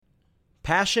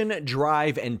Passion,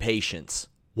 drive, and patience.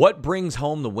 What brings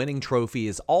home the winning trophy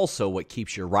is also what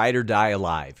keeps your ride or die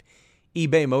alive.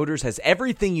 eBay Motors has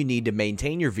everything you need to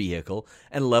maintain your vehicle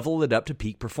and level it up to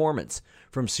peak performance.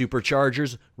 From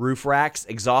superchargers, roof racks,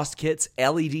 exhaust kits,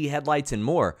 LED headlights, and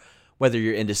more. Whether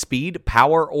you're into speed,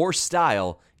 power, or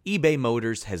style, eBay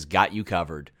Motors has got you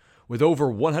covered. With over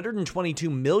 122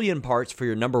 million parts for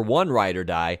your number one ride or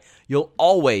die, you'll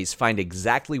always find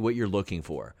exactly what you're looking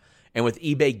for. And with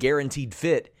eBay Guaranteed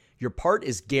Fit, your part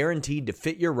is guaranteed to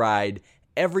fit your ride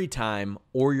every time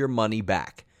or your money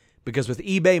back. Because with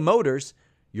eBay Motors,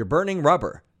 you're burning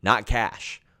rubber, not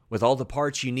cash. With all the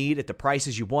parts you need at the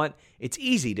prices you want, it's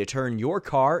easy to turn your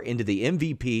car into the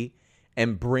MVP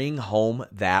and bring home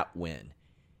that win.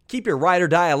 Keep your ride or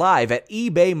die alive at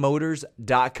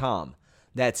ebaymotors.com.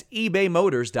 That's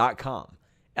ebaymotors.com.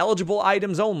 Eligible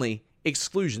items only.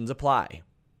 Exclusions apply.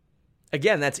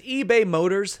 Again, that's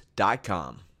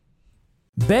ebaymotors.com.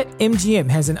 BetMGM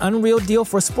has an unreal deal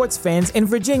for sports fans in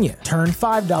Virginia. Turn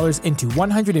 $5 into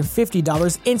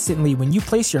 $150 instantly when you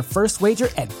place your first wager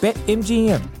at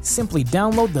BetMGM. Simply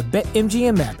download the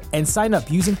BetMGM app and sign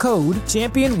up using code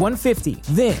Champion150.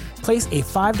 Then, place a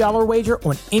 $5 wager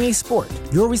on any sport.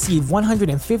 You'll receive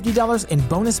 $150 in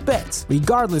bonus bets,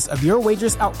 regardless of your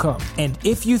wager's outcome. And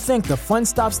if you think the fun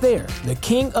stops there, the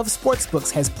King of Sportsbooks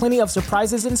has plenty of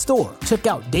surprises in store. Check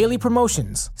out daily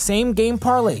promotions, same-game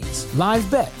parlays, live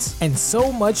bets, and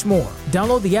so much more.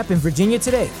 Download the app in Virginia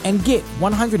today and get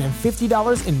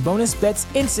 $150 in bonus bets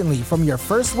instantly from your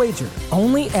first wager.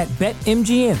 Only at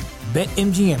BetMGM.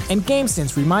 BetMGM and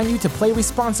GameSense remind you to play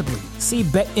responsibly. See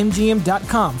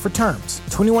BetMGM.com for terms.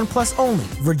 21 plus only.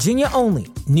 Virginia only.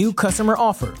 New customer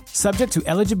offer. Subject to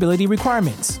eligibility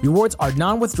requirements. Rewards are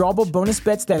non-withdrawable bonus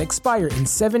bets that expire in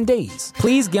 7 days.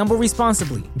 Please gamble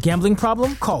responsibly. Gambling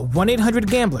problem? Call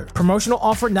 1-800-GAMBLER. Promotional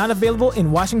offer not available in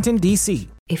Washington, D.C.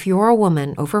 If you're a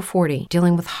woman over 40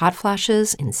 dealing with hot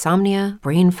flashes, insomnia,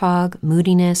 brain fog,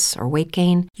 moodiness, or weight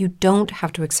gain, you don't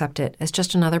have to accept it as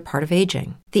just another part of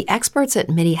aging. The experts at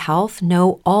MIDI Health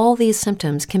know all these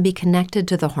symptoms can be connected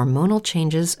to the hormonal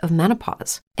changes of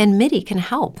menopause. And MIDI can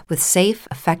help with safe,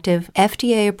 effective,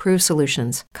 FDA-approved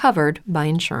solutions covered by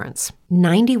insurance.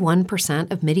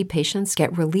 91% of MIDI patients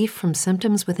get relief from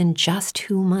symptoms within just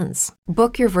 2 months.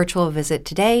 Book your virtual visit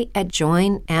today at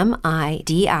joinmidi.com.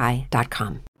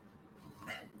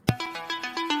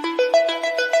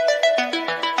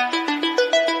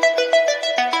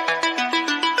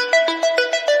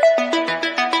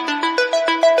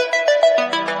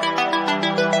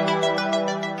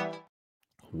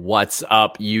 What's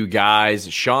up, you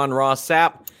guys? Sean Ross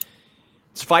Sapp.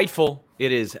 It's Fightful.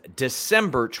 It is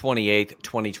December 28th,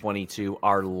 2022,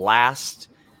 our last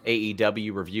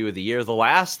AEW review of the year, the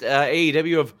last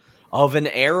AEW of an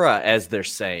era, as they're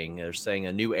saying. They're saying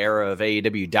a new era of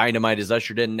AEW Dynamite is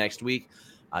ushered in next week.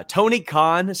 Tony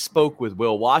Khan spoke with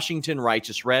Will Washington,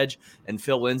 Righteous Reg, and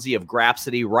Phil Lindsay of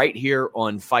Grapsity right here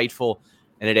on Fightful,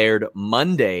 and it aired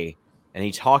Monday, and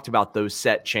he talked about those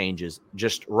set changes.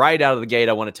 Just right out of the gate,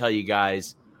 I want to tell you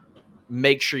guys,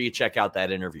 make sure you check out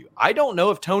that interview. I don't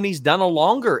know if Tony's done a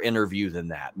longer interview than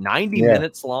that. 90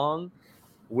 minutes long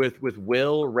with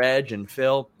Will, Reg, and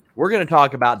Phil. We're going to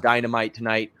talk about Dynamite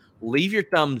tonight. Leave your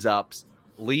thumbs ups.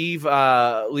 Leave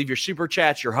your super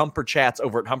chats, your humper chats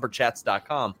over at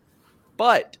humperchats.com.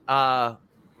 But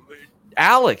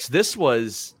Alex, this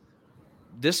was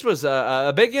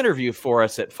a big interview for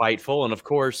us at Fightful, and of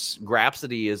course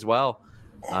Grapsity as well.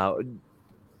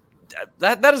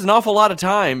 That is an awful lot of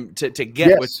time to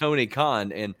get with Tony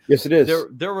Khan, and yes, it is.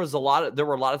 There were a lot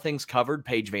of things covered.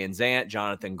 Paige Van Zant,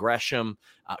 Jonathan Gresham,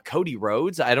 Cody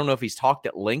Rhodes. I don't know if he's talked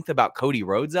at length about Cody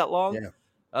Rhodes that long. Yeah.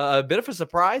 A bit of a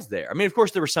surprise there. I mean, of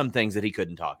course, there were some things that he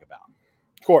couldn't talk about.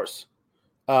 Of course,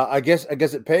 I guess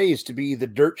it pays to be the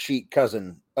dirt sheet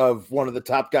cousin of one of the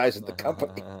top guys at the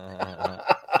company.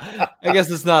 I guess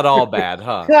it's not all bad,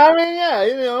 huh? I mean, yeah,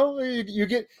 you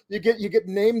get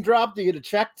name dropped, you get it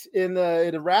checked in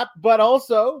a rap, but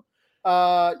also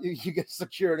you get to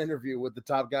secure an interview with the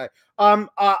top guy.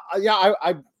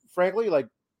 I frankly, like,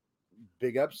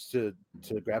 big ups to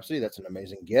Grapsity. That's an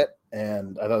amazing get,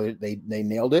 and I thought they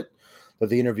nailed it. That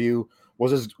the interview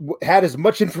had as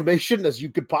much information as you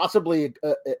could possibly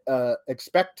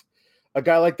expect a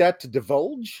guy like that to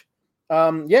divulge.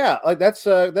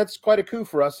 That's quite a coup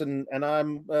for us, and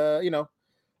I'm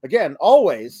again,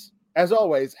 as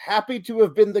always, happy to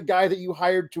have been the guy that you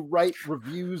hired to write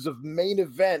reviews of Main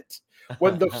Event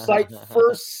when the site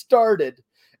first started.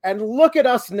 And look at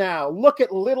us now. Look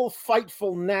at little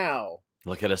Fightful now.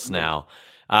 Look at us now.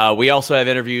 We also have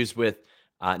interviews with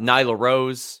Nyla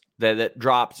Rose, that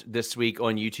dropped this week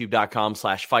on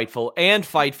youtube.com/Fightful and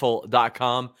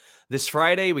Fightful.com. This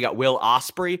Friday, we got Will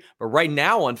Ospreay, but right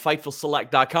now on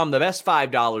FightfulSelect.com, the best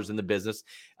 $5 in the business,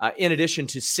 in addition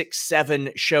to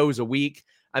 6-7 shows a week.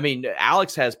 I mean,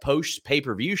 Alex has post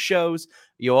pay-per-view shows.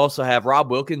 You'll also have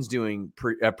Rob Wilkins doing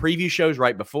preview shows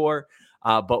right before.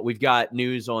 But we've got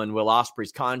news on Will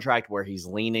Ospreay's contract, where he's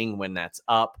leaning when that's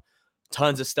up.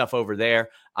 Tons of stuff over there.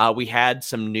 We had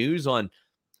some news on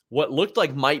what looked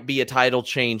like might be a title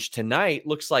change tonight.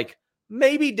 Looks like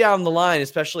maybe down the line,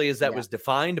 especially as that was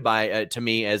defined by to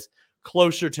me as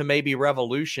closer to maybe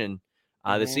Revolution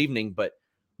this evening. But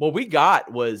what we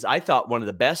got was, I thought, one of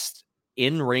the best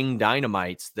in-ring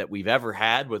dynamites that we've ever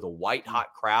had, with a white hot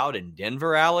crowd in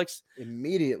Denver, Alex.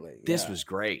 Immediately. This was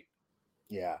great.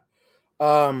 Yeah.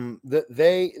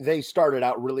 They started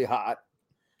out really hot.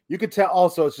 You could tell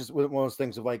also, it's just one of those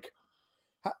things of like,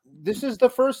 this is the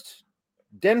first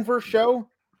Denver show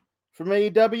from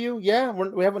AEW. Yeah,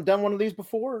 we haven't done one of these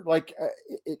before. Like,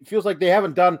 it feels like they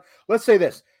haven't done, let's say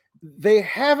this, they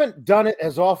haven't done it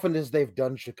as often as they've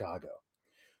done Chicago.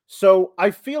 So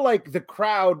I feel like the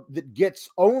crowd that gets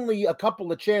only a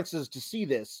couple of chances to see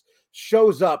this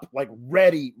shows up like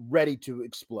ready to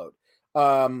explode.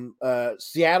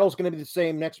 Seattle's going to be the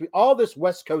same next week. All this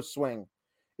West Coast swing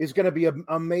is going to be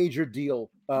a major deal.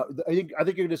 I think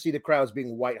you're going to see the crowds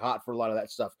being white hot for a lot of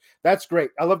that stuff. That's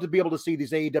great. I love to be able to see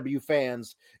these AEW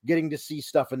fans getting to see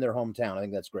stuff in their hometown. I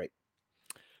think that's great.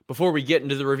 Before we get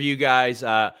into the review, guys,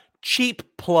 cheap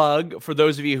plug for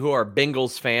those of you who are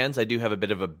Bengals fans. I do have a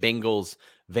bit of a Bengals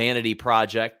vanity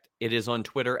project. It is on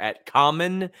Twitter at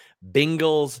Common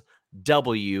Bengals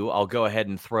W. I'll go ahead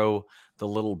and throw the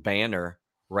little banner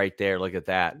right there. Look at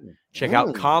that. Check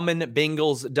out Common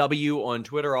Bengals W on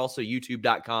Twitter. Also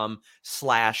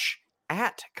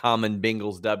youtube.com/@Common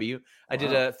Bengals W. I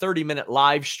did a 30-minute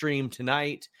live stream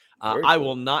tonight. I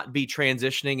will not be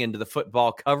transitioning into the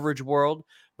football coverage world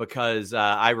because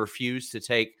I refuse to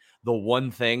take the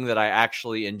one thing that I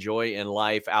actually enjoy in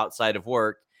life outside of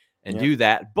work and do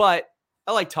that. But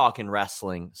I like talking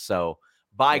wrestling. So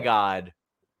by God,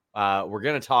 we're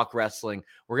going to talk wrestling.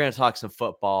 We're going to talk some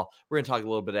football. We're going to talk a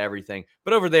little bit of everything.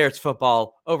 But over there, it's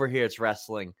football. Over here, it's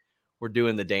wrestling. We're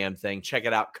doing the damn thing. Check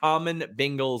it out. Common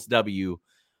Bengals W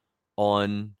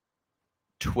on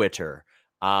Twitter.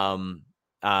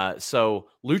 So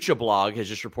Lucha Blog has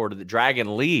just reported that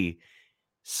Dragon Lee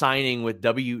signing with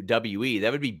WWE.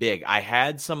 That would be big. I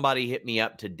had somebody hit me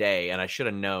up today, and I should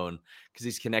have known because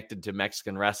he's connected to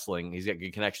Mexican wrestling. He's got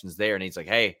good connections there. And he's like,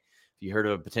 hey, you heard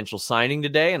of a potential signing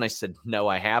today? And I said, no,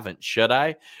 I haven't. Should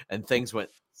I? And things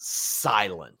went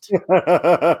silent,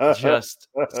 just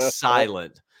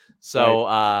silent.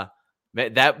 So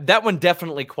that one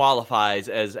definitely qualifies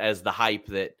as the hype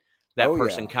that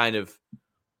person kind of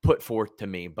put forth to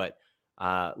me. But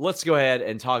let's go ahead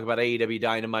and talk about AEW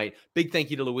Dynamite. Big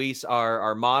thank you to Luis,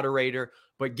 our moderator.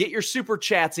 But get your super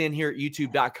chats in here at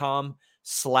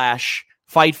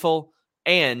youtube.com/Fightful.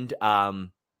 And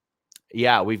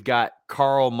we've got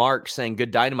Carl Marks saying good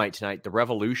Dynamite tonight. The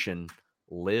revolution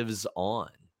lives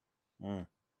on.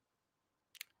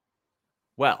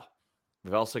 Well,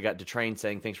 we've also got DeTrain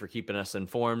saying thanks for keeping us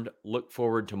informed. Look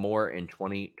forward to more in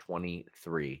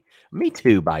 2023. Me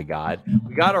too, by God.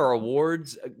 We got our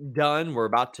awards done. We're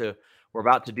about to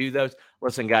do those.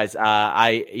 Listen, guys,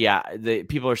 the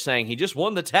people are saying he just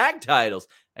won the tag titles.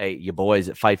 Hey, you boys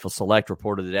at Fightful Select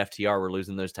reported that FTR were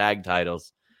losing those tag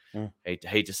titles. Hate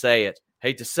to say it.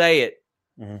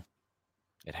 Mm-hmm.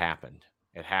 It happened.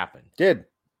 It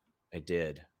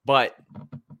did. But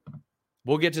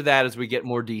we'll get to that as we get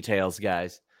more details,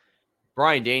 guys.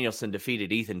 Bryan Danielson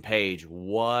defeated Ethan Page.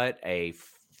 What a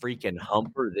freaking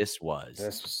humper this was.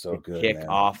 This was so good. Kick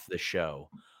off the show.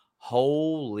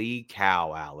 Holy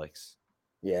cow, Alex.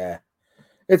 Yeah.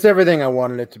 It's everything I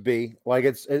wanted it to be. Like,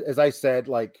 it's, as I said,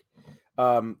 like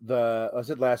I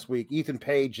said last week, Ethan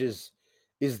Page is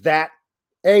that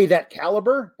A, that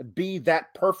caliber, B,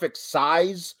 that perfect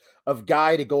size of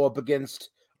guy to go up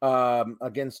against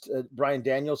Bryan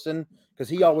Danielson, because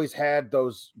he always had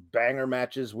those banger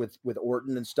matches with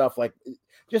Orton and stuff, like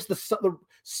just the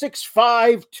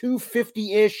 6'5",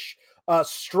 250-ish,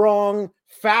 strong,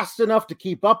 fast enough to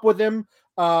keep up with him,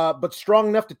 but strong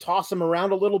enough to toss him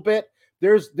around a little bit.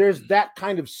 There's that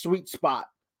kind of sweet spot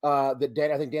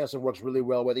that I think Danielson works really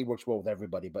well with. He works well with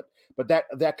everybody, but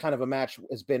that kind of a match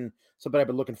has been something I've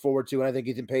been looking forward to, and I think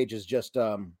Ethan Page is just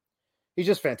he's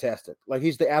just fantastic. Like,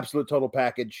 he's the absolute total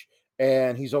package,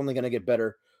 and he's only going to get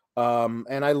better.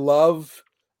 And I loved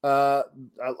a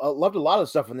lot of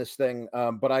stuff in this thing.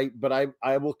 But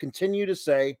I will continue to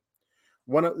say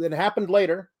it happened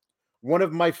later. One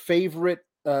of my favorite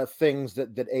things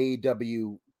that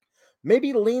AEW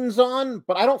maybe leans on,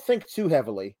 but I don't think too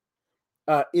heavily,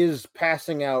 is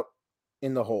passing out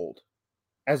in the hold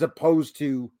as opposed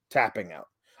to tapping out.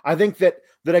 I think that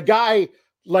a guy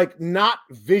like not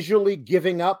visually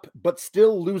giving up but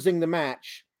still losing the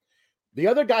match, the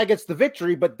other guy gets the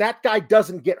victory, but that guy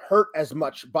doesn't get hurt as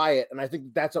much by it. And I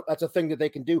think that's a thing that they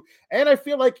can do. And I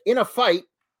feel like in a fight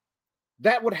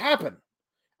that would happen,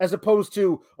 as opposed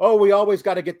to, oh, we always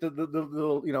got to get the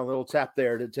little tap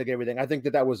there to take everything. I think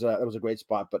that was a great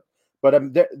spot, but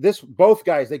both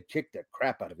guys, they kicked the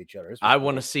crap out of each other. I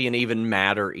want to see an even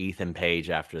madder Ethan Page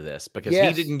after this, because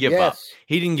he didn't give up.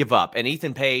 He didn't give up, and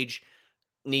Ethan Page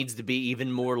needs to be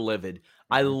even more livid.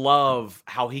 I love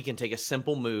how he can take a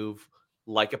simple move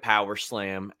like a power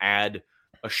slam, add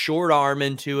a short arm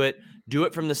into it, do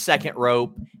it from the second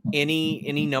rope,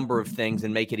 any number of things,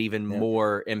 and make it even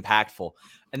more impactful.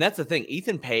 And that's the thing.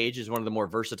 Ethan Page is one of the more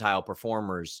versatile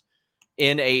performers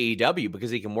in AEW,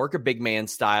 because he can work a big man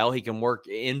style, he can work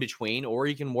in between, or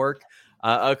he can work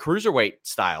a cruiserweight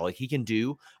style. Like, he can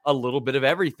do a little bit of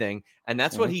everything, and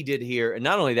that's what he did here. And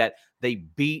not only that, they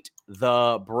beat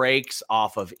the brakes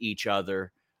off of each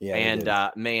other. Yeah,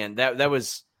 and man, that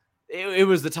was it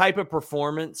was the type of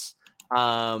performance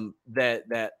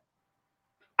that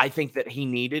I think that he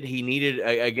needed. He needed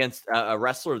against a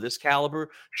wrestler of this caliber,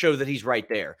 show that he's right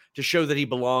there, to show that he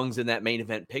belongs in that main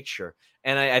event picture.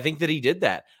 And I think that he did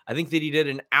that. I think that he did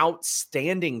an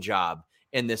outstanding job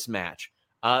in this match.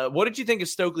 What did you think of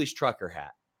Stokely's trucker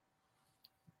hat?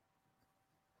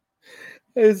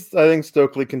 I think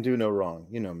Stokely can do no wrong.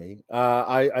 You know me.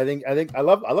 I think I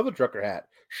love the trucker hat.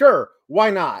 Sure, why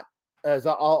not? As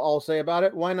I'll say about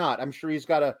it, why not? I'm sure he's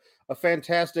got a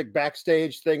fantastic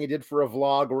backstage thing he did for a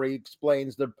vlog where he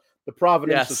explains the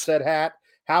provenance of said hat,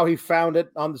 how he found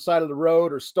it on the side of the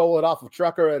road or stole it off a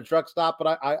trucker at a truck stop.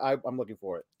 But I'm looking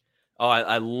for it. Oh,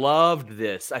 I loved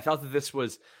this. I thought that this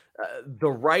was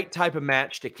the right type of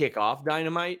match to kick off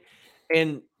Dynamite.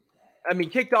 And I mean,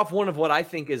 kicked off one of what I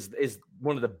think is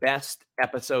one of the best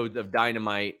episodes of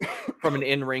Dynamite from an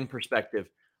in-ring perspective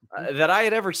that I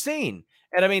had ever seen.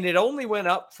 And I mean, it only went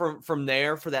up from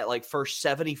there for that like first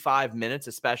 75 minutes,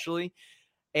 especially.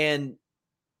 And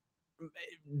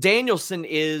Danielson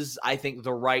is, I think,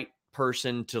 the right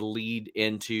person to lead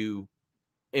into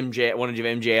one of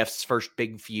MJF's first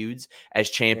big feuds as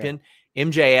champion. Yeah.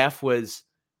 MJF was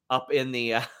up in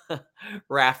the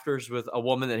rafters with a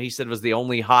woman that he said was the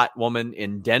only hot woman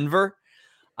in Denver.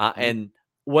 And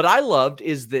what I loved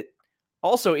is that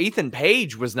also Ethan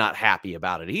Page was not happy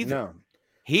about it either. No.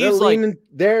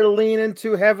 They're leaning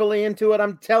too heavily into it.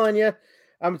 I'm telling you,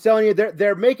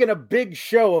 they're making a big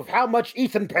show of how much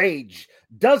Ethan Page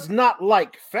does not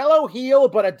like fellow heel,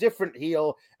 but a different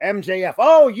heel, MJF.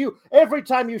 Oh, every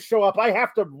time you show up, I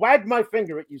have to wag my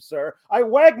finger at you, sir. I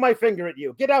wag my finger at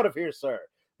you. Get out of here, sir.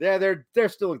 They're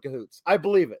still in cahoots. I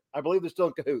believe it. I believe they're still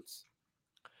in cahoots.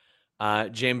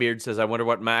 Jam Beard says, I wonder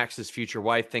what Max's future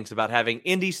wife thinks about having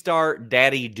indie star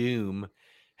Daddy Doom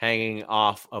hanging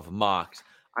off of Mox.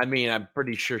 I mean, I'm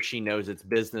pretty sure she knows it's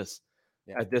business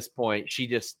at this point.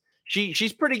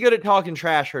 She's pretty good at talking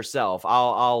trash herself.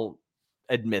 I'll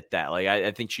admit that. Like,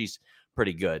 I think she's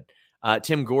pretty good.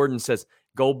 Tim Gordon says,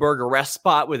 Goldberg arrest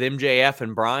spot with MJF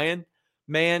and Bryan.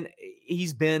 Man,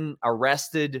 he's been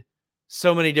arrested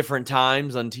so many different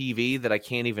times on TV that I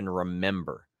can't even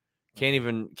remember. Can't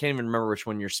even remember which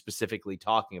one you're specifically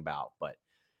talking about. But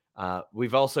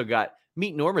we've also got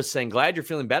Meet Norma saying, glad you're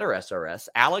feeling better, SRS.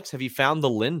 Alex, have you found the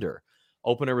Linder?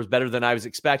 Opener was better than I was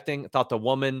expecting. I thought the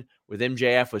woman with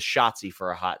MJF was Shotzi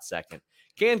for a hot second.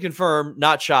 Can confirm,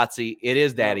 not Shotzi. It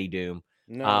is Daddy Doom.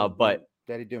 But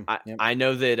Daddy Doom. I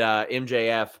know that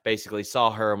MJF basically saw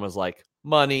her and was like,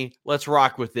 money, let's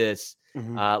rock with this.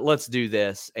 Let's do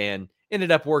this. And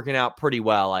ended up working out pretty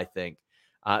well, I think.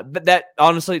 But that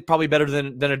honestly probably better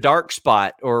than a dark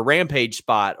spot or a rampage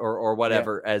spot or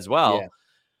whatever as well. Yeah.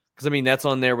 Because, I mean, that's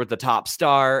on there with the top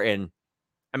star. And,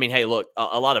 I mean, hey, look,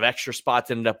 a lot of extra spots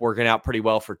ended up working out pretty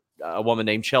well for a woman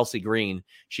named Chelsea Green.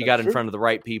 She got in front of the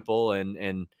right people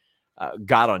and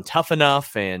got on Tough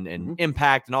Enough and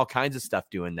Impact and all kinds of stuff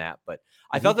doing that. But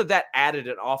I thought that added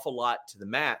an awful lot to the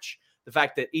match. The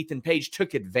fact that Ethan Page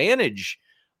took advantage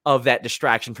of that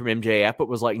distraction from MJF, but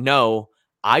was like, no,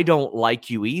 I don't like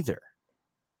you either.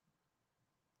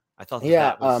 I thought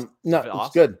that was awesome.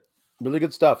 It's good. Really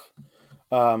good stuff.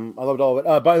 I loved all of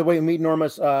it. By the way, Meet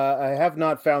Normus, I have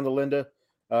not found the Linda.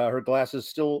 Her glasses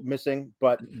still missing,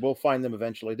 but we'll find them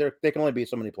eventually. They can only be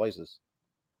so many places.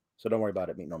 So don't worry about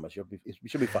it, Meet Normus. You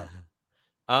should be fine.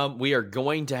 We are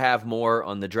going to have more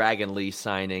on the Dragon Lee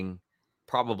signing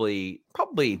probably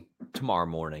tomorrow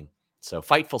morning. So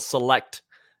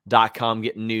FightfulSelect.com,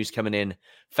 getting news coming in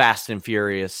fast and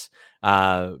furious,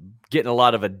 getting a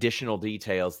lot of additional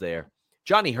details there.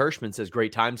 Johnny Hirschman says,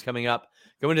 great times coming up.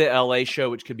 Going to the LA show,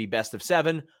 which could be best of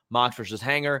 7. Mox versus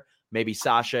Hanger, maybe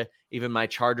Sasha. Even my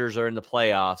Chargers are in the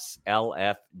playoffs.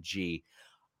 LFG.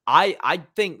 I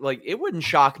think like it wouldn't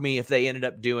shock me if they ended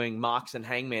up doing Mox and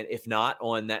Hangman, if not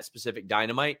on that specific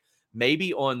Dynamite,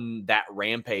 maybe on that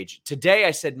Rampage. Today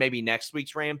I said maybe next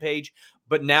week's Rampage,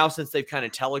 but now since they've kind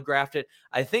of telegraphed it,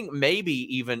 I think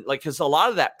maybe even like because a lot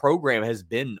of that program has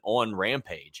been on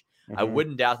Rampage. Mm-hmm. I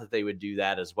wouldn't doubt that they would do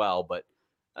that as well, but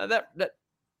that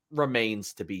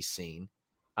remains to be seen.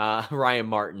 Ryan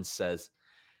Martin says,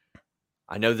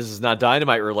 I know this is not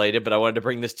Dynamite related, but I wanted to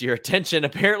bring this to your attention.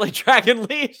 Apparently, Dragon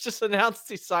Lee has just announced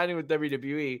he's signing with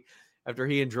WWE after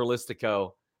he and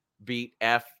Dralistico beat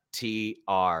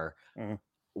FTR. Mm-hmm.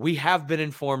 We have been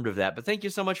informed of that, but thank you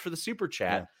so much for the super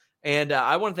chat. Yeah. And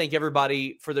I want to thank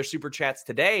everybody for their super chats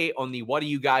today on the What Do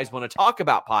You Guys Want to Talk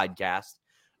About podcast.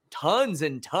 Tons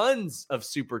and tons of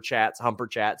super chats, humper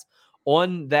chats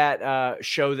on that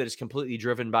show that is completely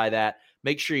driven by that.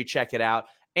 Make sure you check it out.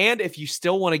 And if you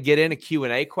still want to get in a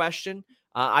Q&A question,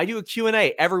 I do a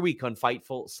Q&A every week on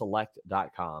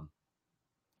FightfulSelect.com.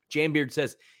 Jambeard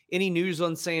says, any news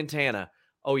on Santana?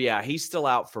 Oh, yeah, he's still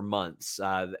out for months.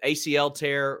 The ACL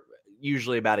tear,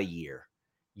 usually about a year.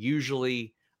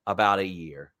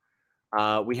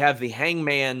 We have the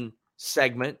Hangman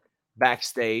segment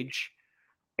backstage,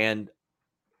 and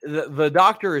the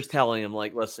doctor is telling him,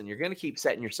 like, listen, you're going to keep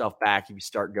setting yourself back if you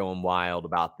start going wild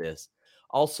about this.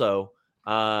 Also,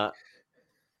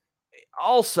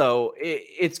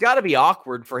 it's got to be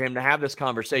awkward for him to have this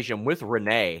conversation with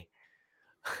Renee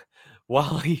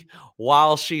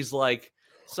while she's like,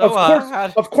 so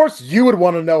of course you would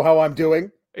want to know how I'm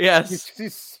doing. Yes.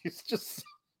 He's just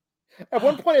at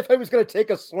one point I thought he was going to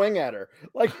take a swing at her.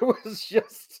 Like it was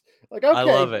just like, okay, I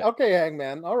love it. Okay,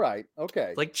 Hangman. All right.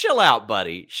 Okay. Like, chill out,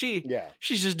 buddy. She's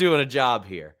just doing a job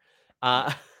here.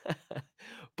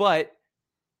 But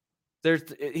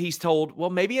he's told, well,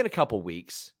 maybe in a couple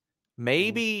weeks,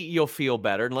 maybe you'll feel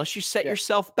better unless you set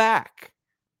yourself back.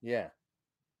 Yeah.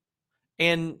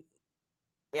 And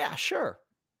yeah, sure.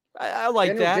 I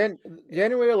like that.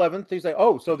 January 11th, he's like,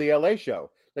 oh, so the LA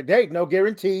show. Like, hey, no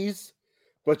guarantees,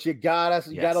 but you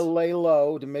gotta lay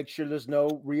low to make sure there's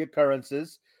no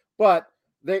reoccurrences. But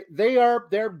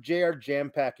they're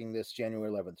jam-packing this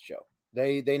January 11th show.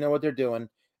 They know what they're doing,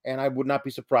 and I would not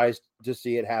be surprised to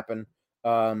see it happen.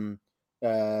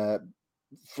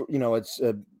 It's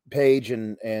Page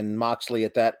and Moxley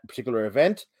at that particular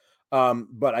event.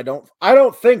 But I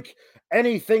don't think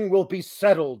anything will be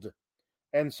settled.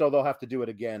 And so they'll have to do it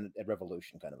again at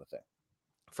Revolution, kind of a thing.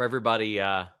 For everybody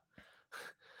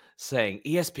saying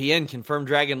ESPN confirmed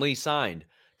Dragon Lee signed.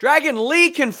 Dragon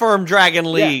Lee confirmed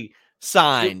Dragon Lee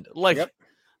signed.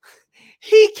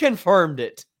 He confirmed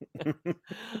it.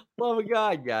 Love of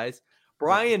God, guys.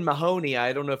 Brian Mahoney,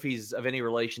 I don't know if he's of any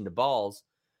relation to Balls,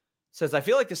 says, I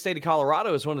feel like the state of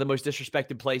Colorado is one of the most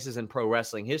disrespected places in pro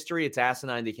wrestling history. It's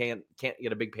asinine they can't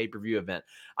get a big pay-per-view event.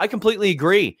 I completely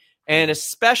agree. And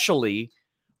especially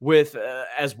with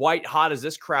as white hot as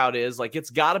this crowd is, like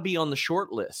it's got to be on the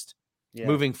short list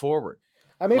moving forward.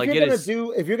 I mean,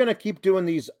 if you're going to keep doing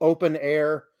these open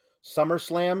air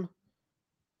SummerSlam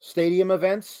stadium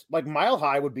events, like Mile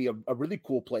High would be a really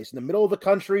cool place in the middle of the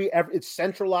country. It's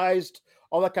centralized,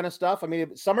 all that kind of stuff. I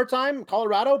mean, summertime,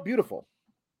 Colorado, beautiful.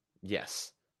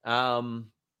 Yes. Mox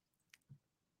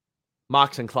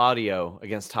and Claudio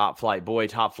against Top Flight. Boy,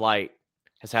 Top Flight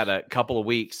has had a couple of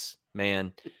weeks,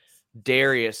 man.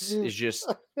 Darius is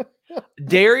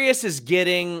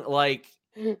getting like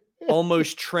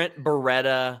almost Trent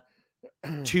Beretta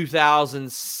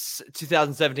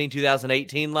 2017,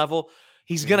 2018 level.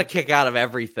 He's going to kick out of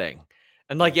everything.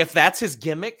 And like, if that's his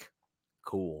gimmick,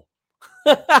 cool.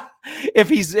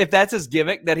 if that's his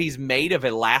gimmick that he's made of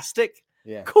elastic,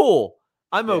 cool.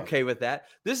 I'm okay with that.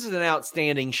 This is an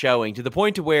outstanding showing to the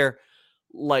point to where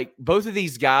like both of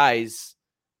these guys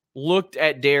looked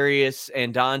at Darius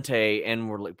and Dante and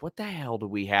were like, what the hell do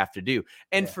we have to do?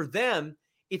 And for them,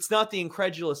 it's not the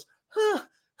incredulous,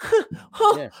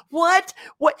 what?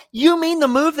 You mean the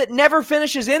move that never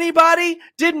finishes anybody?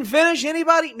 Didn't finish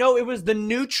anybody? No, it was the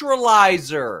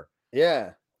neutralizer.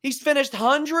 Yeah. He's finished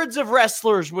hundreds of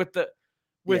wrestlers with that.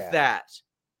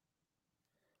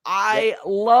 I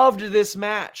loved this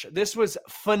match. This was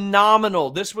phenomenal.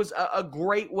 This was a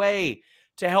great way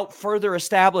to help further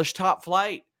establish Top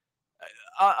Flight.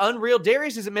 Unreal.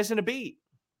 Darius isn't missing a beat.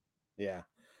 Yeah.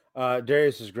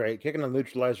 Darius is great. Kicking on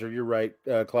neutralizer. You're right,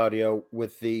 Claudio,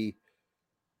 with the,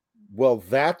 well,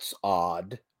 that's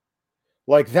odd.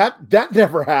 Like that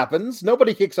never happens.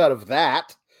 Nobody kicks out of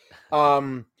that.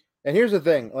 And here's the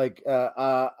thing, like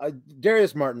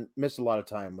Darius Martin missed a lot of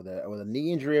time with a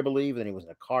knee injury, I believe. Then he was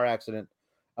in a car accident.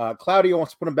 Claudio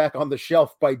wants to put him back on the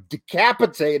shelf by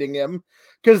decapitating him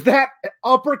because that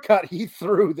uppercut he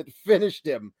threw that finished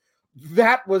him,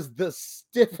 that was the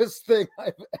stiffest thing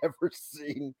I've ever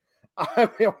seen. I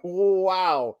mean,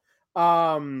 wow.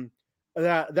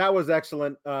 That was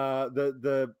excellent.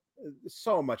 The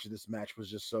so much of this match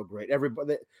was just so great.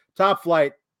 Everybody, Top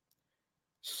Flight,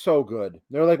 so good.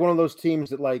 They're like one of those teams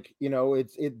that, like, you know,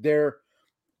 it's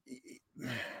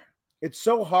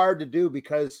so hard to do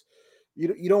because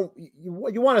you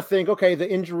want to think, okay,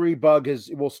 the injury bug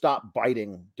will stop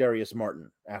biting Darius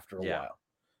Martin after a while.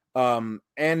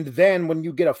 And then when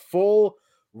you get a full,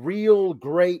 real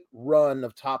great run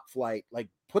of Top Flight, like,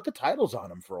 put the titles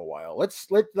on him for a while. Let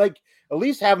at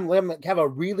least have him have a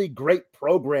really great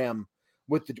program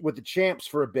with the champs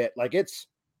for a bit. Like, it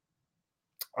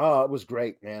was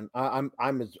great, man. I'm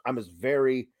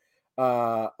very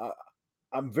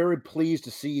pleased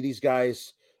to see these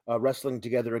guys wrestling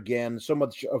together again. So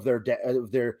much of their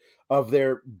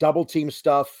double team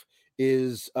stuff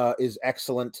is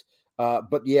excellent.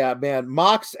 But yeah, man,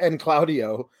 Mox and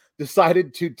Claudio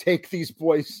decided to take these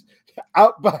boys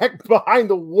out back behind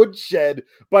the woodshed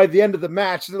by the end of the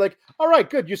match. They're like, all right,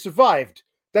 good, you survived.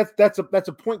 That's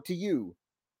a point to you.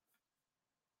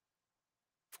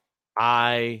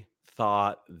 I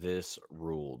thought this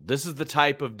ruled. This is the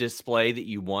type of display that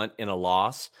you want in a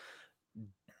loss.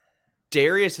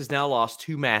 Darius has now lost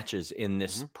 2 matches in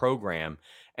this program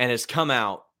and has come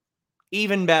out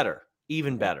even better.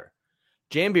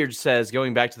 Jambeard says,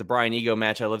 going back to the Brian Ego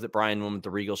match, I love that Brian won with the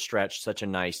Regal stretch. Such a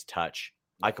nice touch.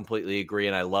 I completely agree,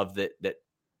 and I love that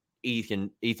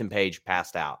Ethan Page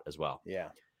passed out as well. Yeah.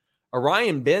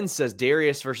 Orion Ben says,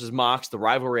 Darius versus Mox, the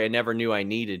rivalry I never knew I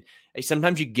needed. Hey,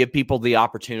 sometimes you give people the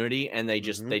opportunity, and they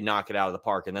just they knock it out of the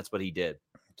park, and that's what he did.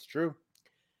 It's true.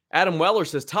 Adam Weller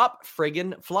says, Top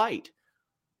friggin' flight.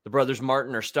 The brothers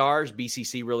Martin are stars.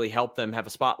 BCC really helped them have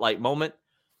a spotlight moment.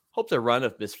 Hope their run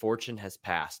of misfortune has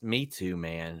passed. Me too,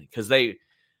 man, because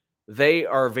they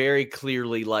are very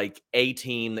clearly like a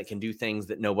team that can do things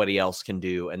that nobody else can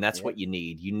do, and that's what you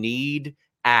need. You need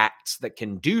acts that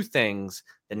can do things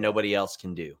that nobody else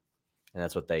can do, and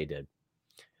that's what they did.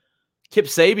 Kip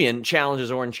Sabian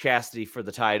challenges Orange Cassidy for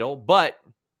the title, but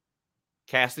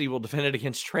Cassidy will defend it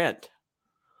against Trent.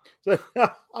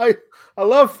 I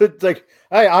love that. Like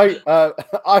I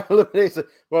eliminated.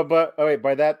 Well, but wait,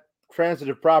 by that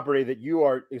transitive property that you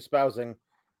are espousing,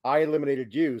 I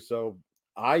eliminated you, so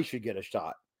I should get a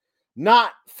shot.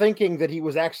 Not thinking that he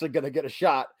was actually going to get a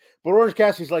shot, but Orange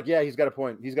Cassidy's like, yeah, he's got a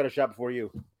point. He's got a shot before you.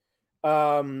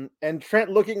 And Trent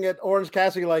looking at Orange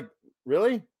Cassidy like,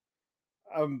 really?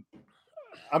 I'm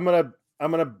gonna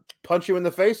punch you in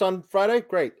the face on Friday.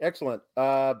 Great, excellent.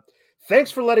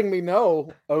 Thanks for letting me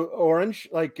know, Orange.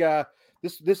 Like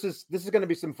this is going to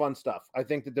be some fun stuff. I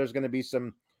think that there's going to be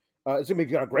some. It's going to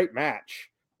be a great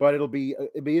match, but it'll be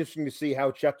interesting to see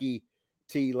how Chucky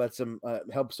T lets him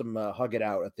helps him hug it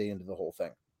out at the end of the whole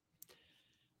thing.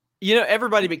 You know,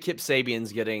 everybody but Kip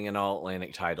Sabian's getting an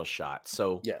All-Atlantic title shot,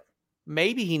 so yeah,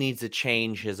 maybe he needs to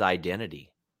change his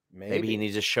identity. Maybe he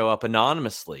needs to show up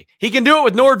anonymously. He can do it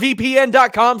with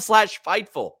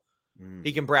NordVPN.com/Fightful.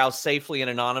 He can browse safely and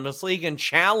anonymously. He can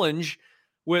challenge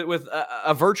with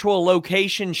a virtual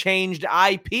location changed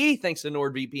IP thanks to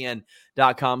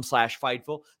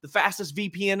NordVPN.com/Fightful, the fastest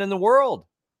VPN in the world.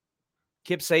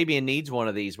 Kip Sabian needs one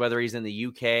of these, whether he's in the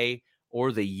UK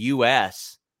or the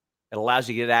US. It allows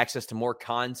you to get access to more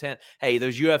content. Hey,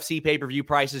 those UFC pay-per-view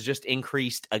prices just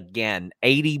increased again,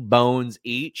 80 bones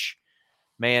each.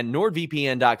 Man,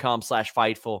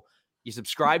 NordVPN.com/Fightful. You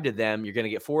subscribe to them, you're going to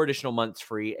get 4 additional months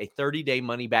free, a 30-day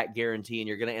money-back guarantee, and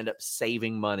you're going to end up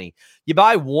saving money. You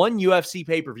buy one UFC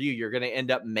pay-per-view, you're going to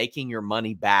end up making your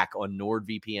money back on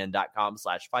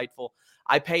NordVPN.com/Fightful.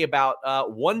 I pay about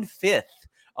 1/5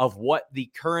 of what the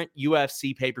current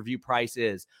UFC pay-per-view price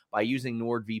is by using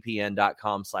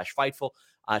NordVPN.com/Fightful.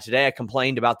 Today, I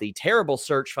complained about the terrible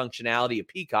search functionality of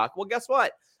Peacock. Well, guess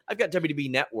what? I've got WWE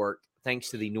Network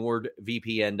thanks to the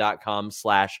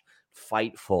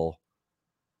NordVPN.com/Fightful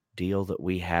deal that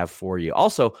we have for you.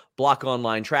 Also, block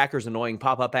online trackers, annoying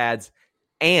pop-up ads,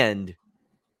 and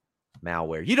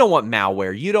malware. You don't want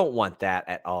malware. You don't want that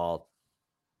at all.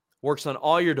 Works on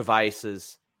all your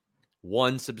devices.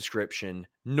 One subscription,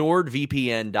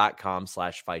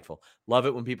 NordVPN.com/Fightful. Love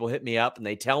it when people hit me up and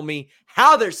they tell me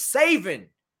how they're saving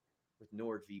with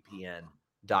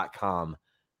NordVPN.com/Fightful.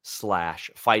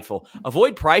 FightfulMD.com/Fightful.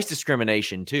 Avoid price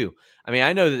discrimination too. I mean,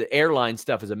 I know that the airline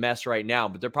stuff is a mess right now,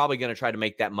 but they're probably going to try to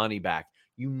make that money back.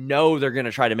 You know, they're going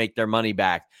to try to make their money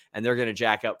back, and they're going to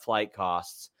jack up flight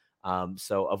costs.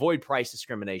 So avoid price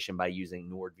discrimination by using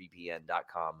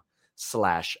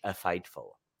NordVPN.com/Fightful.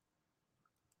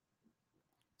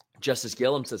 Justice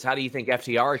Gillum says, how do you think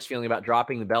FTR is feeling about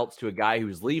dropping the belts to a guy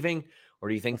who's leaving, or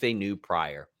do you think they knew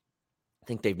prior? I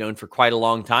think they've known for quite a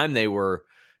long time they were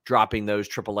dropping those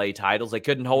AAA titles. They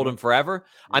couldn't hold them forever.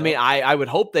 No. I mean, I would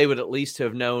hope they would at least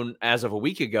have known as of a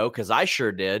week ago, because I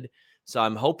sure did. So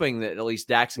I'm hoping that at least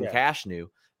Dax and Cash knew.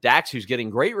 Dax, who's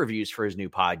getting great reviews for his new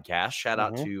podcast. Shout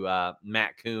out to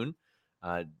Matt Kuhn,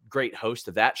 great host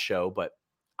of that show. But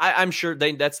I'm sure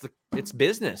it's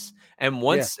business. And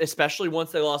especially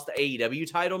once they lost the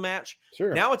AEW title match,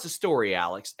 now it's a story,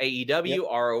 Alex. AEW,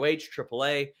 ROH,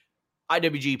 AAA,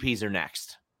 IWGPs are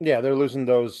next. Yeah, they're losing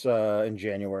those in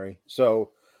January.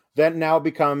 So that now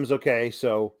becomes, okay,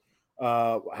 so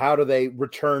how do they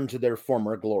return to their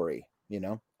former glory? You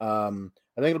know, I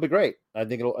think it'll be great. I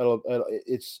think what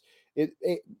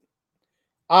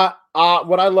I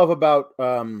love about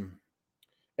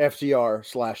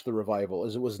FTR / The Revival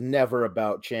is it was never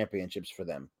about championships for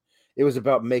them. It was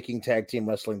about making tag team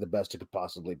wrestling the best it could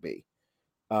possibly be,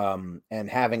 and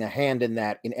having a hand in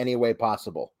that in any way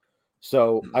possible.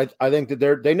 So I think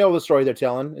that they know the story they're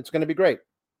telling. It's going to be great.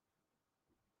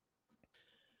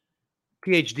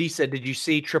 PhD said, did you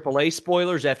see AAA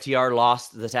spoilers? FTR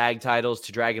lost the tag titles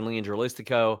to Dragon Lee and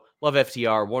Dralistico. Love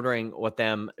FTR. Wondering what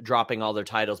them dropping all their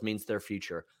titles means to their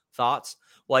future. Thoughts?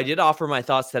 Well, I did offer my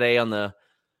thoughts today on the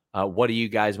What Do You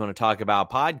Guys Want to Talk About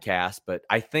podcast, but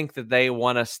I think that they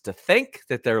want us to think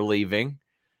that they're leaving.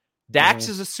 Dax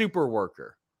is a super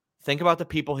worker. Think about the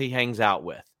people he hangs out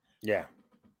with. Yeah.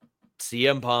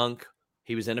 CM Punk.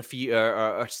 He was in a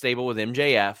stable with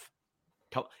MJF.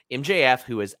 MJF,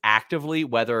 who is actively,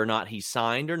 whether or not he's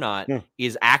signed or not,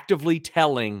 is actively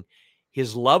telling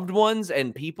his loved ones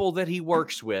and people that he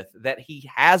works with that he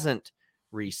hasn't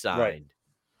re-signed.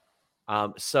 Right.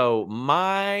 So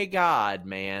my God,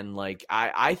 man, like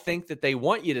I think that they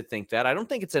want you to think that. I don't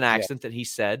think it's an accident that he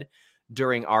said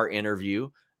during our interview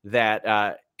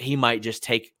that he might just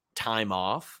take time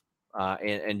off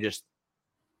and just,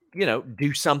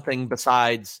 do something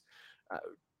besides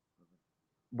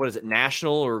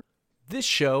national or. This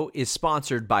show is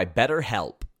sponsored by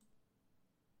BetterHelp.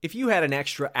 If you had an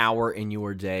extra hour in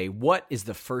your day, what is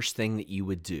the first thing that you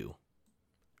would do?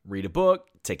 Read a book,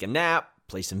 take a nap,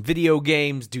 play some video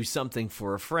games, do something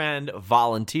for a friend,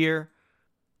 volunteer.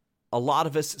 A lot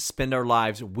of us spend our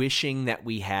lives wishing that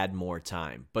we had more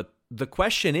time. But the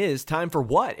question is, time for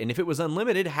what? And if it was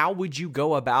unlimited, how would you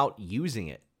go about using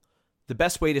it? The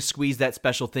best way to squeeze that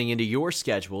special thing into your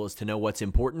schedule is to know what's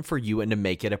important for you and to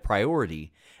make it a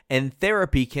priority. And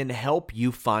therapy can help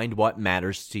you find what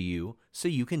matters to you so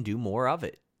you can do more of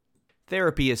it.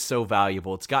 Therapy is so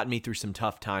valuable. It's gotten me through some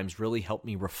tough times, really helped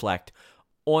me reflect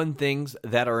on things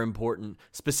that are important,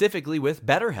 specifically with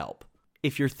BetterHelp.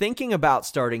 If you're thinking about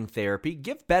starting therapy,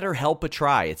 give BetterHelp a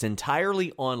try. It's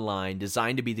entirely online,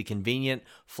 designed to be the convenient,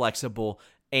 flexible,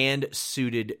 and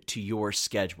suited to your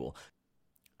schedule.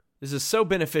 This is so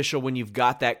beneficial when you've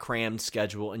got that crammed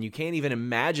schedule and you can't even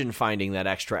imagine finding that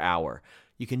extra hour.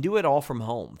 You can do it all from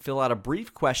home. Fill out a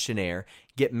brief questionnaire,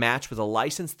 get matched with a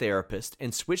licensed therapist,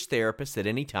 and switch therapists at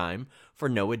any time for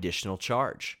no additional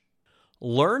charge.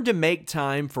 Learn to make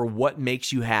time for what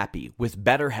makes you happy with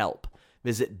BetterHelp.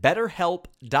 Visit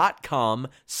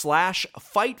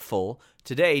BetterHelp.com/Fightful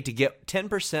today to get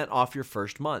 10% off your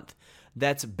first month.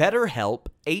 That's BetterHelp,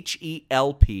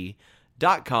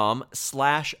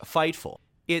 HELP.com/Fightful.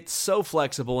 It's so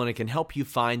flexible and it can help you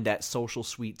find that social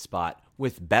sweet spot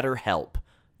with BetterHelp.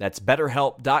 That's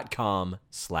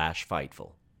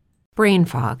BetterHelp.com/Fightful. Brain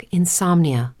fog,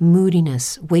 insomnia,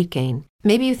 moodiness, weight gain.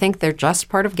 Maybe you think they're just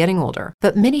part of getting older,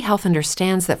 but MIDI Health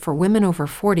understands that for women over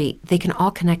 40, they can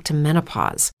all connect to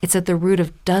menopause. It's at the root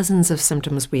of dozens of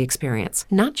symptoms we experience,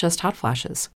 not just hot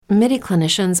flashes. MIDI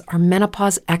clinicians are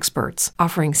menopause experts,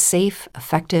 offering safe,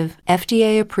 effective,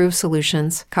 FDA-approved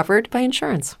solutions covered by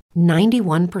insurance.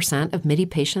 91% of MIDI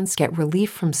patients get relief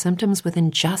from symptoms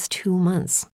within just 2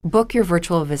 months. Book your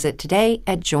virtual visit today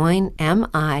at joinmidi.com.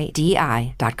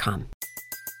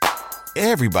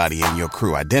 Everybody in your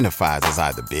crew identifies as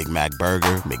either Big Mac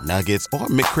Burger, McNuggets, or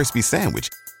McCrispy Sandwich.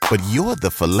 But you're the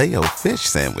Filet-O-Fish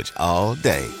Sandwich all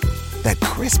day. That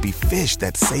crispy fish,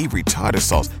 that savory tartar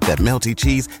sauce, that melty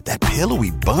cheese, that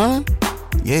pillowy bun.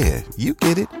 Yeah, you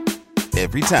get it.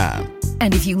 every time.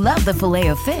 And if you love the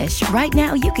Filet-O-Fish, right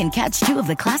now you can catch 2 of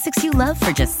the classics you love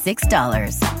for just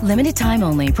 $6. Limited time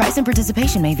only. Price and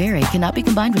participation may vary. Cannot be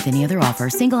combined with any other offer.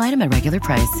 Single item at regular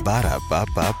price.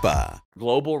 Ba-da-ba-ba-ba.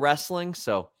 Global wrestling,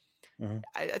 so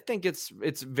I think it's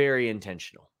very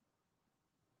intentional.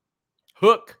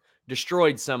 Hook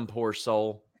destroyed some poor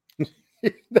soul.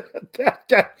 that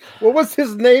guy, what was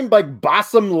his name? Like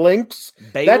Bossum Lynx?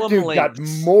 Balaam that dude Lynx. got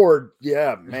moored.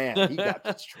 Yeah, man, he got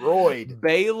destroyed.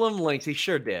 Balaam Lynx, he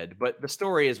sure did. But the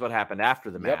story is what happened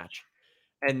after the match.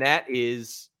 And that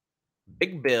is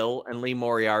Big Bill and Lee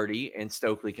Moriarty and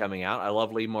Stokely coming out. I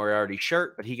love Lee Moriarty's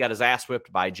shirt, but he got his ass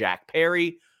whipped by Jack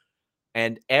Perry.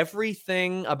 And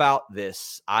everything about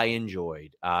this I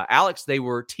enjoyed. Alex, they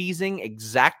were teasing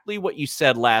exactly what you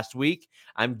said last week.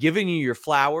 I'm giving you your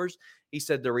flowers. He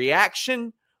said the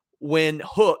reaction when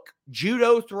Hook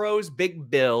judo throws Big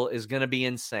Bill is going to be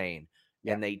insane.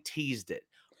 Yeah. And they teased it.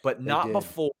 But not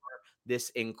before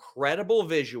this incredible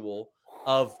visual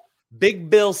of Big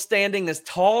Bill standing as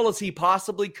tall as he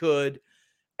possibly could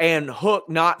and Hook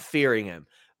not fearing him.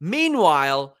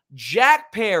 Meanwhile,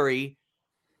 Jack Perry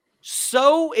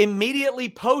so immediately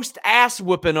post ass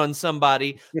whipping on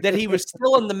somebody that he was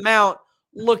still in the mount,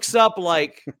 looks up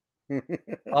like,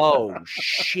 oh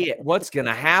shit, what's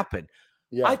gonna happen?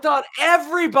 Yeah. I thought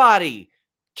everybody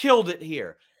killed it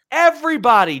here.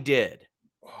 Everybody did.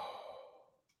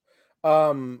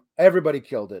 Everybody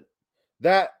killed it.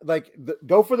 That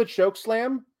go for the choke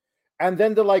slam, and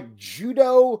then the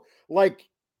judo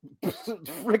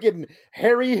freaking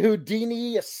Harry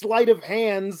Houdini sleight of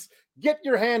hands. Get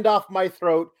your hand off my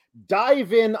throat.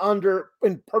 Dive in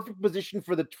perfect position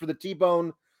for the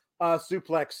T-bone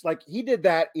suplex. He did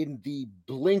that in the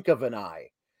blink of an eye.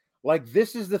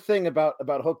 This is the thing about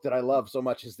Hook that I love so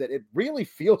much, is that it really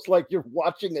feels like you're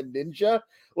watching a ninja.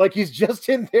 He's just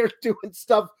in there doing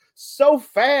stuff so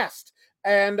fast.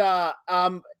 And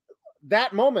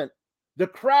that moment, the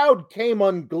crowd came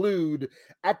unglued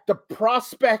at the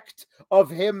prospect of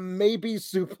him maybe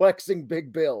suplexing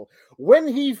Big Bill. When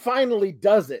he finally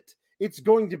does it, it's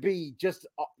going to be just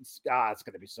it's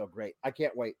going to be so great. I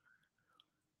can't wait.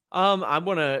 I'm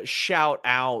going to shout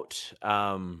out,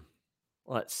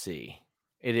 let's see.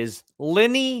 It is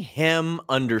Lenny Hem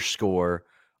 _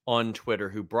 on Twitter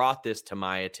who brought this to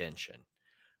my attention.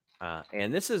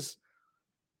 And this is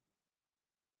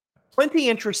plenty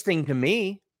interesting to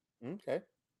me. Okay.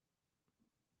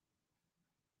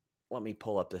 Let me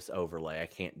pull up this overlay. I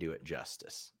can't do it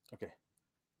justice. Okay.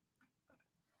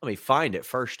 Let me find it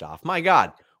first off. My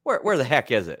God, where the heck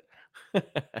is it?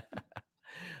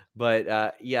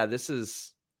 But yeah, this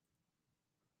is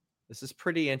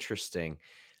pretty interesting.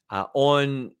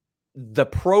 On the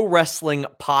Pro Wrestling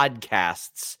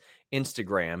Podcast's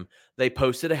Instagram, they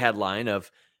posted a headline of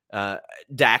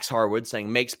Dax Harwood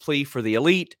saying, makes plea for the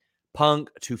Elite Punk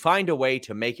to find a way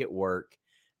to make it work.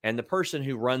 And the person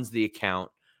who runs the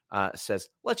account says,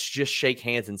 let's just shake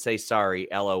hands and say sorry,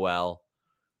 LOL.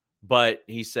 But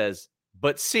he says,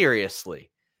 but seriously,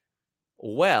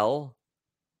 well,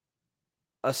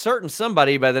 a certain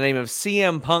somebody by the name of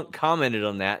CM Punk commented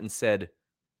on that and said,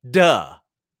 duh.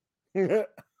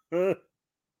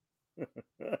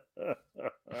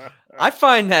 I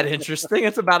find that interesting.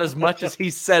 It's about as much as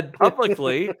he said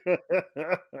publicly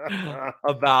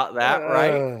about that,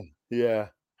 right? Yeah.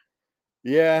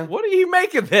 Yeah. What do you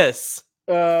make of this?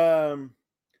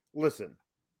 Listen,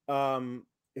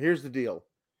 here's the deal.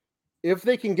 If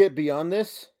they can get beyond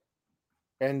this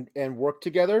and work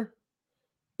together,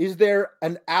 is there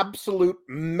an absolute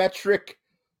metric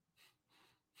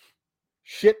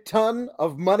shit ton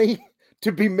of money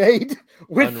to be made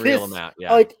with Unreal this amount,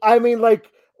 yeah.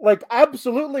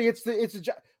 Absolutely, it's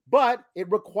but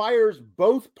it requires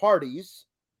both parties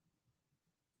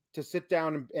to sit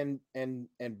down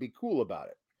and be cool about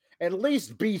it. At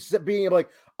least being like,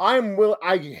 I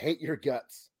hate your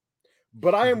guts,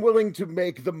 but I am willing to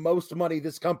make the most money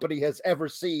this company has ever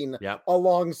seen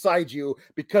alongside you,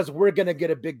 because we're going to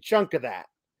get a big chunk of that.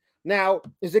 Now,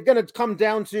 is it going to come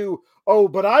down to, oh,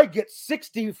 but I get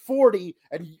 60-40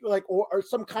 and or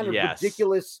some kind of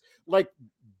ridiculous,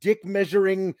 dick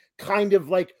measuring kind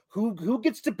of who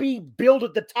gets to be billed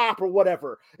at the top or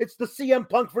whatever? It's the CM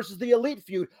Punk versus the Elite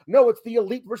feud. No, it's the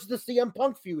Elite versus the CM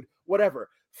Punk feud, whatever.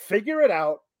 Figure it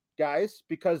out, guys,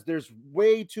 because there's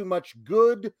way too much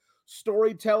good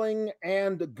storytelling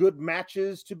and good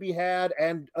matches to be had.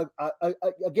 And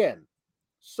again,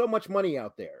 so much money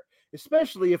out there,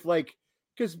 especially if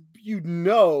because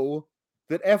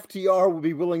that FTR will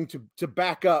be willing to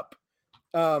back up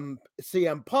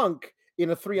CM Punk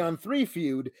in a 3-on-3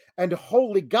 feud. And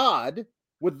holy God,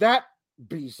 would that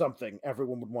be something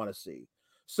everyone would want to see.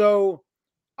 So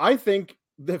I think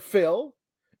that Phil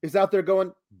is out there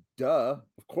going, duh,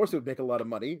 of course it would make a lot of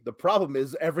money. The problem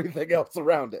is everything else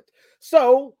around it.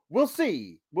 So we'll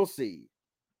see. We'll see.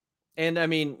 And I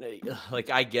mean, like,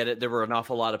 I get it. There were an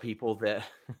awful lot of people that,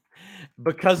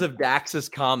 because of Dax's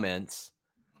comments,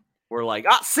 were like,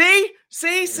 see,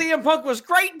 CM Punk was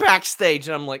great backstage.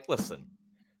 And I'm like, listen,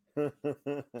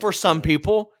 for some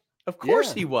people, of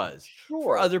course he was. Sure.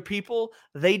 For other people,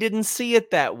 they didn't see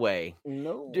it that way.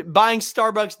 No. Buying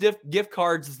Starbucks gift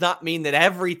cards does not mean that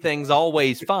everything's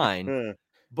always fine.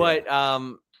 But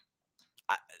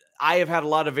I have had a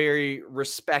lot of very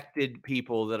respected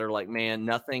people that are like, man,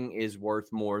 nothing is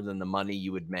worth more than the money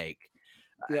you would make.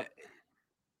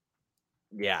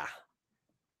 Yeah.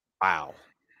 Wow.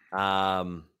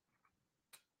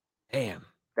 Damn.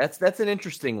 That's an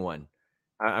interesting one.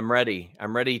 I'm ready.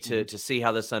 I'm ready to see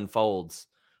how this unfolds.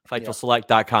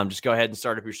 FightfulSelect.com. Just go ahead and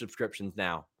start up your subscriptions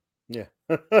now. Yeah.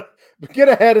 Get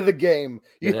ahead of the game.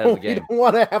 You don't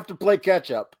want to have to play catch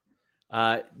up.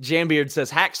 Jambeard says,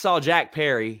 Hacksaw Jack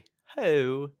Perry.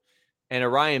 Ho. And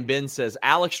Orion Ben says,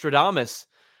 Alex Stradamus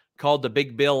called the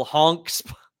Big Bill honk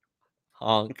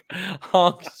spot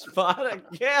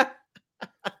again.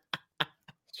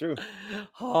 It's true.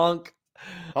 Honk.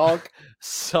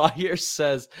 Sawyer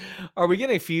says, are we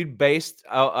getting a feud based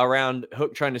around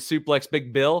Hook trying to suplex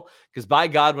Big Bill? Because by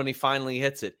God, when he finally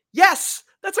hits it. Yes,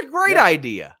 that's a great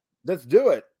idea. Let's do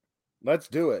it. Let's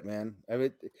do it, man. I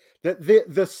mean,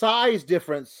 the size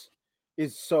difference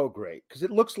is so great because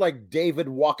it looks like David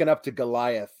walking up to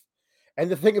Goliath. And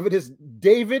the thing of it is,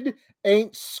 David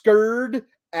ain't scared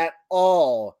at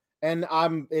all. And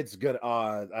it's good.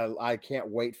 I can't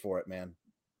wait for it, man.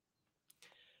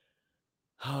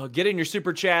 Oh, get in your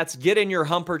super chats, get in your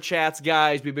humper chats,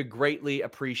 guys. We would greatly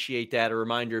appreciate that. A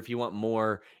reminder, if you want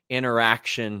more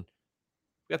interaction,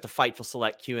 we got the Fightful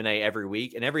Select Q&A every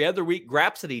week, and every other week,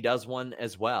 Grapsody does one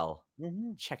as well.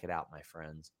 Mm-hmm. Check it out, my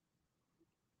friends.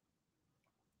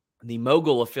 The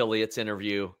Mogul Affiliates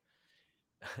interview,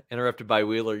 interrupted by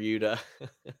Wheeler Yuta.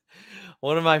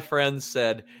 One of my friends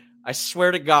said, I swear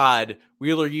to God,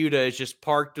 Wheeler Yuta is just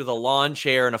parked with a lawn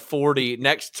chair and a 40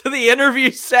 next to the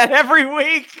interview set every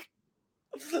week.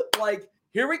 Like,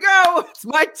 here we go. It's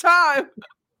my time.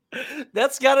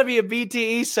 That's got to be a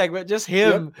BTE segment. Just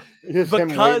him.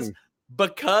 Yep.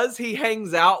 Because he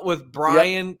hangs out with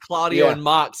Brian, Claudio, and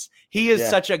Mox. He is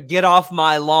such a get off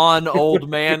my lawn old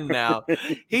man now.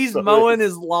 He's mowing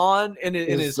his lawn in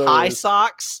his high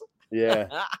socks. Yeah.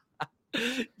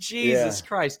 Jesus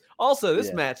Christ. Also,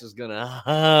 this match is going to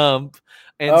hump.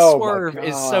 And Swerve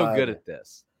is so good at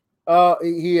this.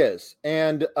 He is.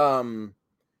 And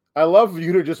I love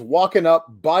Yuta just walking up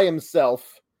by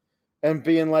himself and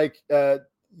being like,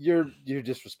 you're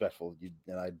disrespectful.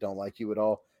 And I don't like you at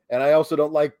all. And I also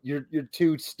don't like your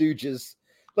two stooges.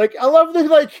 Like, I love the,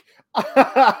 like,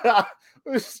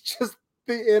 it's just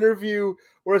the interview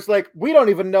where it's like, we don't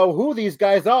even know who these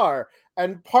guys are.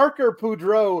 And Parker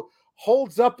Boudreaux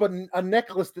holds up a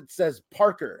necklace that says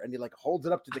Parker, and he like holds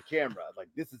it up to the camera. Like,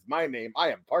 this is my name.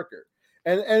 I am Parker.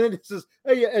 And it says,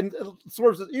 hey, and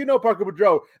Swerve says, you know, Parker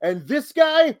Boudreaux. And this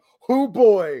guy,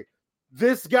 boy,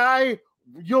 this guy,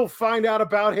 you'll find out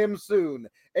about him soon.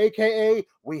 AKA,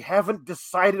 we haven't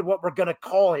decided what we're going to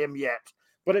call him yet,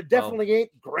 but it definitely ain't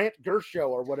Grant Gershow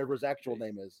or whatever his actual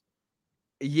name is.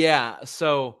 Yeah.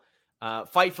 So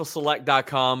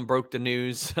FightfulSelect.com broke the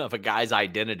news of a guy's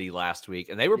identity last week,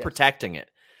 and they were protecting it.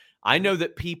 I know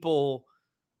that people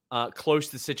close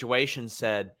to the situation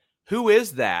said, who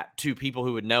is that, to people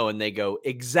who would know? And they go,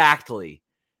 exactly.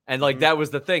 And like, that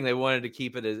was the thing. They wanted to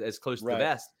keep it as close to the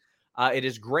vest. It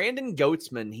is Grandin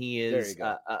Goatsman. He is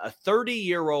a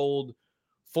 30-year-old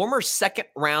former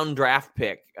second-round draft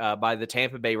pick by the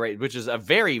Tampa Bay Rays, which is a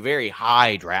very, very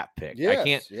high draft pick.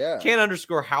 Yes, I can't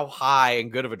underscore how high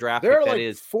and good of a draft pick that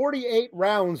is. 48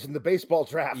 rounds in the baseball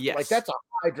draft. Yes. Like, that's a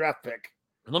high draft pick.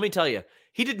 And let me tell you,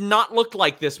 he did not look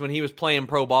like this when he was playing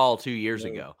pro ball 2 years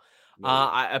ago. No.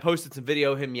 I posted some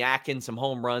video of him yakking some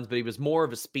home runs, but he was more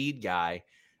of a speed guy.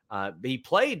 He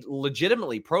played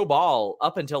legitimately pro ball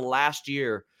up until last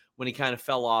year when he kind of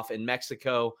fell off in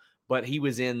Mexico, but he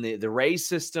was in the Rays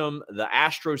system, the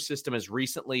Astros system as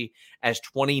recently as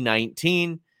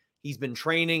 2019. He's been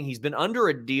training. He's been under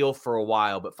a deal for a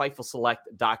while, but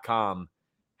FightfulSelect.com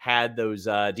had those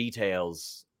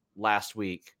details last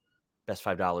week. Best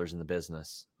 $5 in the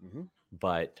business. Mm-hmm.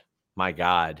 But my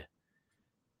God,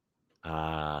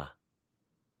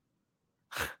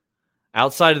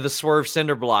 outside of the Swerve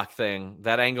cinder block thing,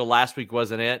 that angle last week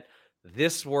wasn't it.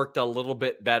 This worked a little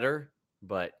bit better,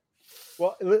 but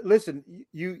Well, listen,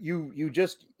 you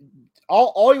just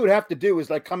all you would have to do is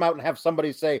like come out and have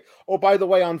somebody say, "Oh, by the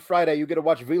way, on Friday you get to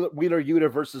watch Wheeler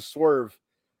Yuta versus Swerve,"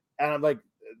 and I'm like,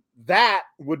 that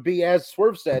would be, as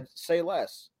Swerve said, say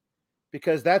less,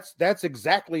 because that's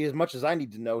exactly as much as I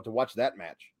need to know to watch that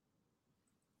match.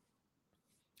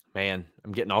 Man,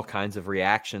 I'm getting all kinds of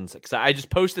reactions because I just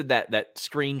posted that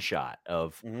screenshot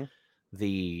of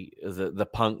the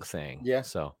Punk thing. Yeah.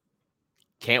 So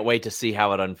can't wait to see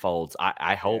how it unfolds.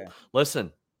 I hope. Yeah.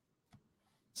 Listen,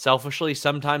 selfishly,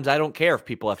 sometimes I don't care if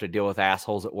people have to deal with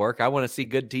assholes at work. I want to see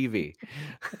good TV.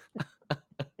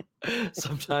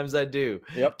 Sometimes I do.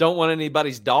 Yep. Don't want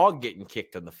anybody's dog getting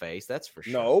kicked in the face. That's for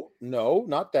sure. No,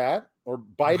 not that. Or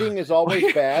biting is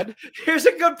always bad. Here's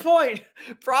a good point.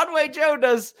 Broadway Joe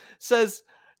says,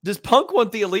 does Punk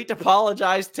want the Elite to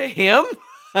apologize to him?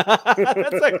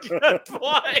 That's a good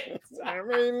point. I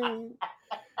mean,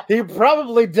 he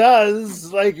probably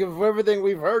does, like, of everything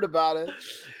we've heard about it.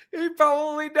 He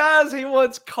probably does. He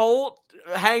wants Colt,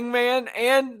 Hangman,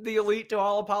 and the Elite to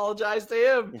all apologize to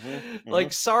him.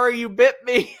 Like, sorry you bit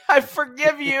me. I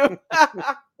forgive you.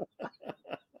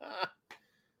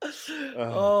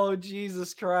 Oh,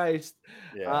 Jesus Christ.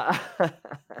 Yeah.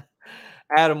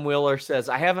 Adam Wheeler says,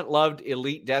 I haven't loved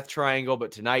Elite Death Triangle,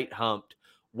 but tonight humped.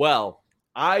 Well,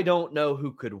 I don't know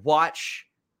who could watch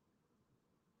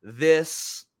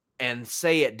this and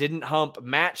say it didn't hump.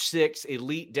 Match 6,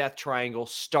 Elite Death Triangle,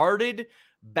 started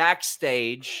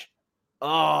backstage.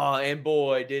 Oh, and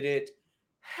boy, did it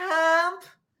hump.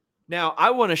 Now,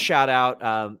 I want to shout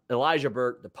out Elijah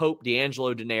Burke, the Pope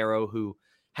D'Angelo Dinero, who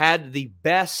had the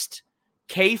best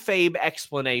kayfabe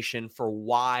explanation for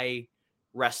why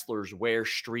wrestlers wear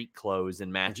street clothes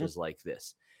in matches like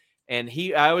this. And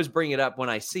I always bring it up when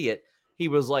I see it. He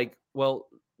was like, well,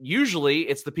 usually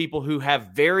it's the people who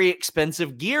have very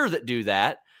expensive gear that do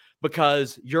that,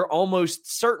 because you're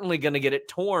almost certainly going to get it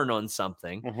torn on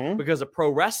something, because a pro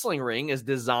wrestling ring is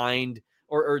designed,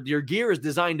 or your gear is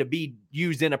designed to be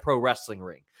used in a pro wrestling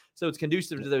ring. So it's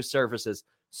conducive to those surfaces.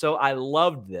 So I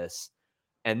loved this.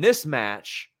 And this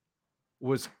match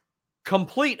was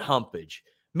complete humpage.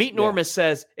 Meat Normus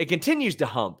says it continues to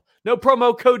hump. No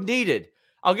promo code needed.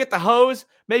 I'll get the hose,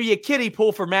 maybe a kiddie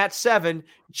pool for match 7.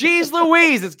 Jeez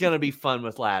Louise, it's going to be fun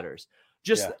with ladders.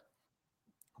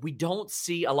 We don't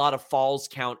see a lot of falls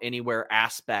count anywhere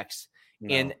aspects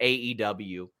in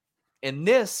AEW. And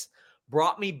this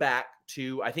brought me back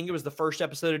to, I think it was the first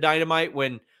episode of Dynamite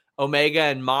when Omega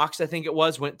and Mox, I think it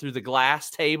was, went through the glass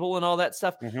table and all that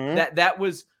stuff.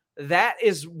 That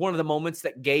is one of the moments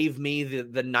that gave me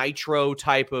the Nitro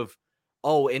type of,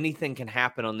 oh, anything can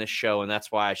happen on this show, and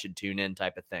that's why I should tune in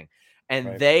type of thing.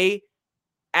 And they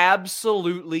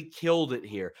absolutely killed it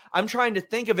here. I'm trying to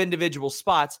think of individual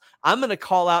spots. I'm going to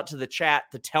call out to the chat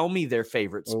to tell me their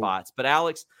favorite spots. But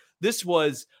Alex, this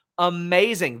was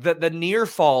amazing. The near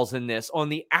falls in this on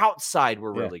the outside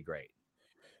were really great.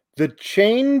 The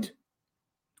chained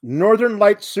Northern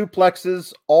Light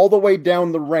suplexes all the way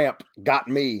down the ramp got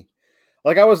me.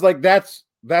 Like, I was like, that's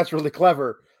really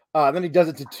clever. Then he does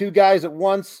it to 2 guys at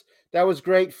once. That was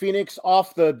great. Phoenix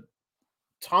off the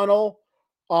tunnel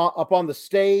up on the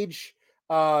stage.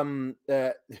 I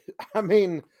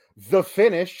mean, the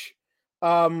finish,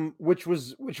 which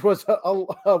was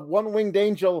a one-winged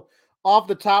angel off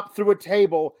the top through a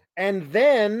table, and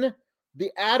then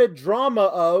the added drama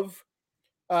of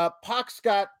Pac's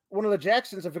got one of the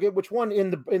Jacksons, I forget which one, in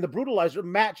the Brutalizer,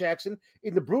 Matt Jackson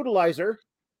in the Brutalizer,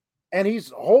 and he's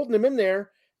holding him in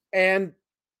there. And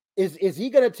is he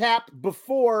going to tap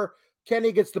before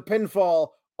Kenny gets the pinfall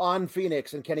on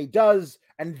Phoenix? And Kenny does,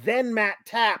 and then Matt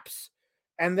taps,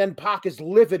 and then Pac is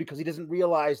livid because he doesn't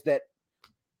realize that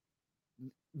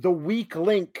the weak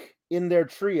link in their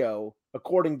trio,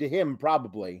 according to him,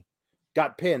 probably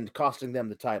got pinned, costing them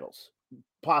the titles.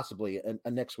 Possibly a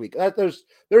next week. There's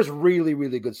really,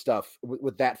 really good stuff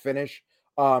with that finish.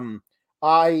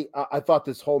 I thought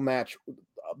this whole match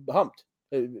humped,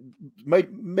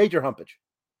 major humpage.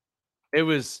 It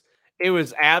was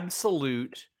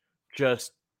absolute,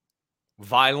 just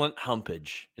violent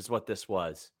humpage is what this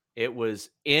was. It was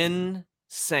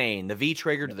insane. The V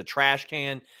trigger to the trash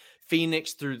can,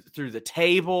 Phoenix through the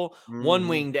table,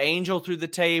 one-winged angel through the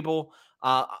table.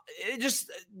 It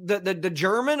just the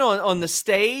German on the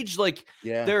stage, like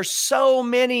there's so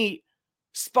many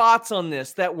spots on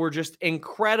this that were just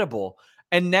incredible.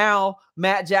 And now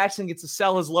Matt Jackson gets to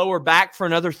sell his lower back for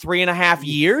another 3.5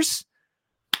 years.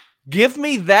 Give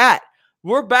me that.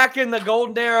 We're back in the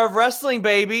golden era of wrestling,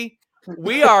 baby.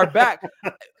 We are back.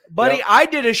 Buddy, I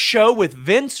did a show with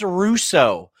Vince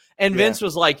Russo, and Vince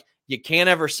was like, you can't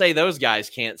ever say those guys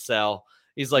can't sell.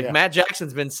 He's like, Yeah. Matt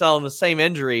Jackson's been selling the same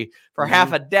injury for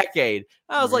half a decade.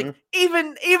 I was like,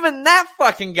 even that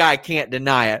fucking guy can't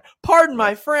deny it. Pardon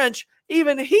my French.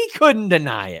 Even he couldn't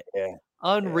deny it. Yeah.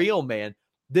 Unreal, man.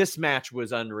 This match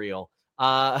was unreal.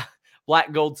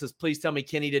 Black Gold says, please tell me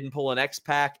Kenny didn't pull an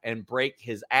X-Pac and break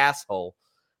his asshole.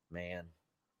 Man.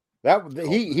 That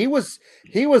he was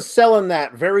selling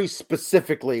that very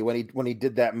specifically when he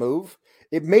did that move.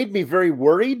 It made me very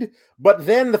worried, but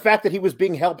then the fact that he was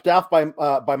being helped off by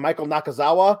Michael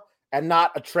Nakazawa and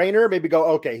not a trainer made me go,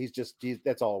 okay,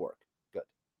 that's all work. Good.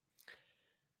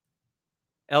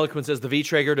 Eloquent says the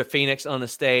V-Trigger to Phoenix on the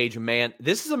stage. Man,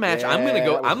 this is a match. I'm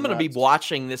going to be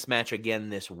watching this match again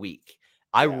this week.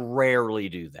 I rarely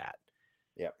do that.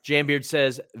 Yeah. Jambeard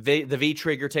says the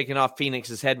V-Trigger taking off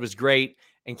Phoenix's head was great,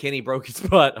 and Kenny broke his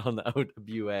butt on the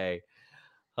OWA.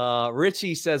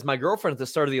 Richie says, my girlfriend at the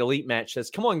start of the Elite match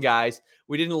says, come on, guys.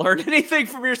 We didn't learn anything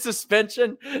from your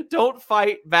suspension. Don't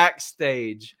fight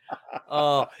backstage.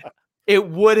 It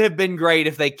would have been great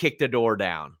if they kicked a door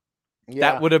down.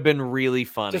 Yeah. That would have been really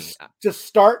funny. To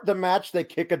start the match, they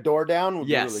kick a door down would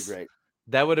be really great.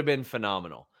 That would have been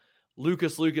phenomenal.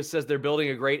 Lucas says they're building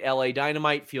a great LA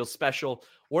Dynamite. Feels special.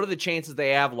 What are the chances they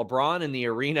have LeBron in the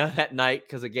arena that night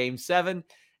because of Game 7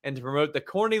 and to promote the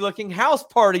corny-looking house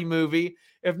party movie?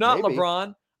 If not Maybe.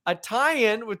 LeBron, a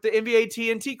tie-in with the NBA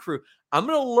TNT crew. I'm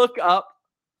going to look up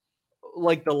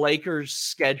like the Lakers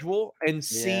schedule and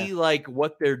see like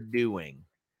what they're doing.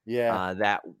 Yeah.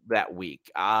 That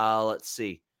week. Let's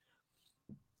see.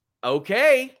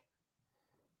 Okay.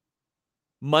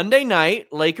 Monday night,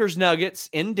 Lakers Nuggets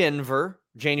in Denver,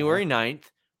 January 9th.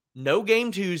 No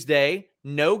game Tuesday,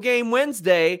 no game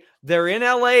Wednesday. They're in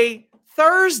LA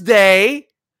Thursday.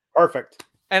 Perfect.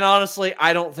 And honestly,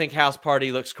 I don't think House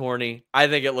Party looks corny. I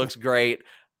think it looks great.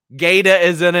 Gata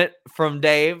is in it from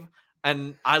Dave,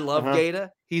 and I love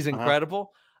Gata. He's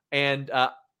incredible. And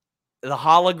the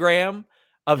hologram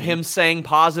of him saying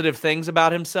positive things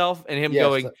about himself and him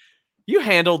going, you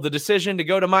handled the decision to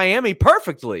go to Miami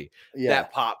perfectly. Yeah.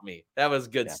 That popped me. That was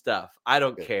good stuff. I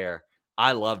don't care.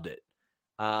 I loved it.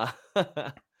 But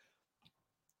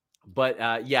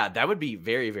that would be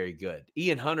very, very good.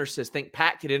 Ian Hunter says, think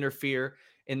Pat could interfere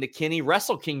in the Kenny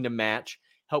Wrestle Kingdom match,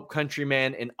 help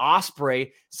Countryman and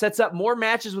Ospreay, sets up more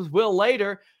matches with Will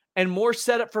later, and more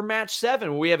setup for match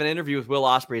 7. We have an interview with Will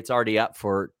Ospreay. It's already up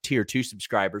for tier 2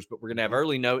 subscribers, but we're going to have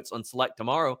early notes on Select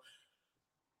tomorrow.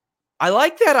 I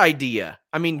like that idea.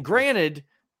 I mean, granted,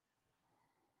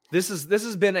 this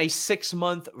has been a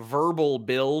 6-month verbal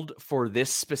build for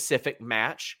this specific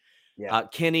match. Yeah.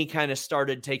 Kenny kind of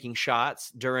started taking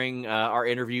shots during our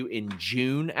interview in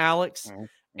June, Alex,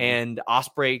 and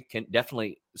Ospreay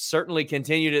certainly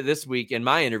continued it this week in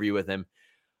my interview with him.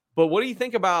 But what do you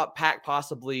think about Pac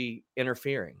possibly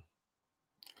interfering?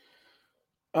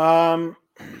 I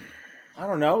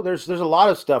don't know. There's a lot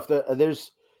of stuff that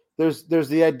there's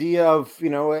the idea of,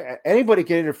 anybody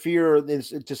can interfere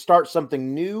to start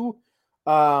something new.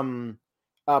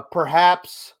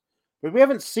 Perhaps, but we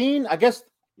haven't seen, I guess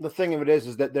the thing of it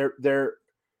is that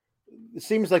it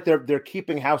seems like they're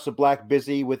keeping House of Black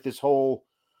busy with this whole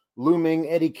looming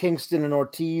Eddie Kingston and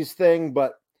Ortiz thing,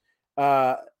 but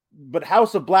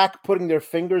House of Black putting their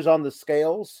fingers on the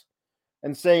scales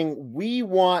and saying, we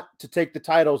want to take the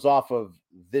titles off of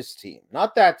this team,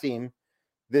 not that team,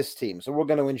 this team. So we're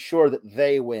going to ensure that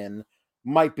they win.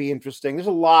 Might be interesting. There's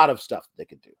a lot of stuff they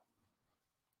could do.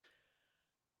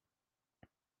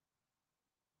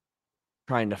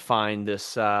 Trying to find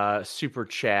this super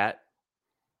chat.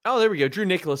 Oh, there we go. Drew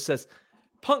Nicholas says,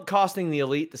 Punk costing the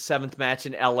Elite the 7th match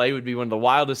in LA would be one of the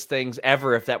wildest things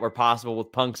ever if that were possible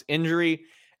with Punk's injury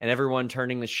and everyone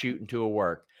turning the shoot into a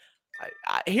work.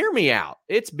 Hear me out.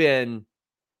 It's been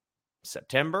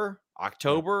September,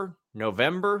 October,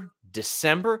 November,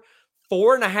 December.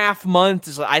 4.5 months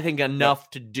is, I think,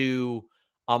 enough to do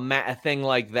a thing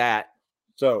like that.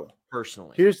 So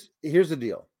personally, here's the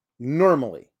deal.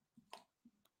 Normally,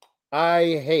 I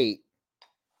hate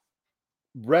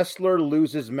wrestler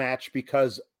loses match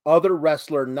because other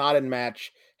wrestler not in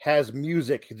match has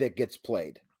music that gets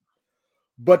played.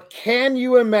 But can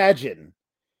you imagine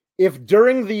if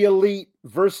during the Elite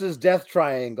versus Death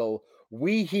Triangle,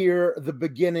 we hear the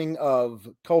beginning of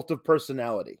Cult of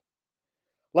Personality?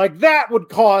 Like, that would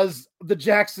cause the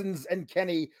Jacksons and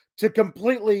Kenny to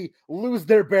completely lose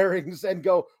their bearings and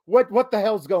go, what the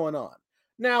hell's going on?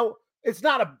 Now, it's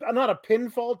not a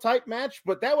pinfall type match,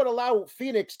 but that would allow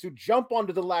Phoenix to jump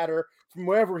onto the ladder from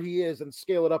wherever he is and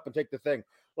scale it up and take the thing.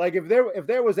 Like, if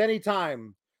there was any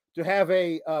time to have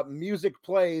a music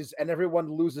plays and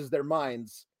everyone loses their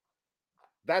minds,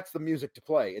 that's the music to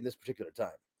play in this particular time.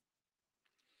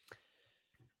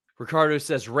 Ricardo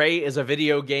says Ray is a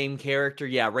video game character.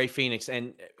 Yeah, Ray Phoenix.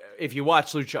 And if you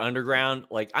watch Lucha Underground,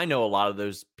 like I know a lot of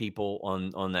those people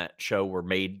on that show were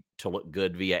made to look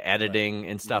good via editing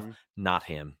and stuff. Mm-hmm. Not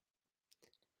him.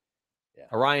 Yeah.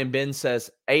 Orion Ben says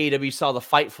AEW saw the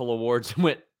Fightful Awards and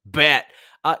went, bet.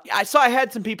 I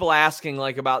had some people asking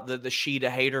like about the Shida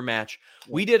Hater match.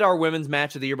 Yeah. We did our women's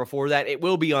match of the year before that. It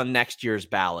will be on next year's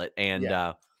ballot.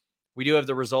 And we do have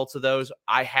the results of those.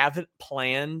 I haven't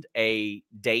planned a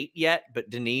date yet, but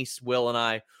Denise, Will, and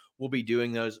I will be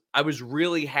doing those. I was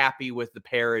really happy with the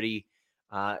parody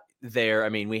there. I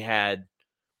mean, we had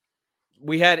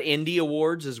indie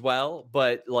awards as well,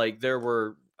 but like there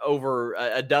were over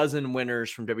a dozen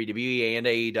winners from WWE and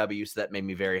AEW, so that made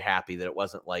me very happy that it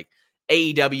wasn't like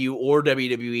AEW or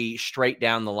WWE straight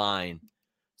down the line.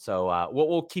 So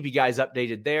we'll keep you guys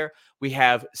updated there. We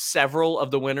have several of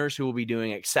the winners who will be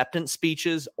doing acceptance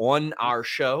speeches on our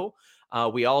show.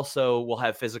 We also will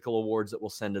have physical awards that we'll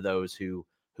send to those who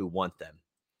want them.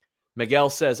 Miguel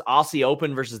says Aussie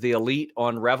Open versus the Elite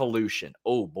on Revolution.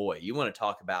 Oh boy, you want to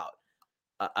talk about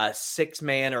a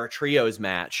 6-man or a trios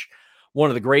match. One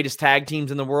of the greatest tag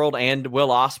teams in the world and Will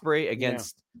Ospreay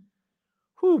against,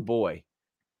 whoo boy,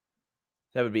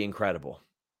 that would be incredible.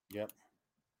 Yep.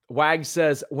 Wag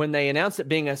says, when they announced it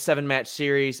being a 7-match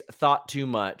series, thought too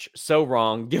much. So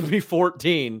wrong. Give me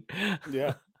 14.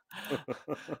 Yeah.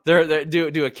 They're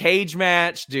do a cage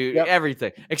match, do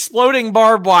everything. Exploding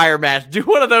barbed wire match. Do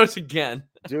one of those again.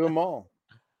 Do them all.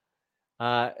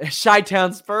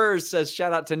 Chi-Town Spurs says,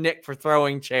 shout out to Nick for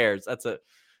throwing chairs. That's a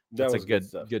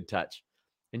good touch.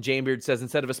 And Jane Beard says,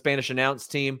 instead of a Spanish announce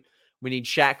team, we need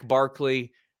Shaq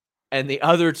Barkley and the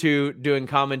other two doing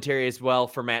commentary as well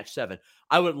for match 7.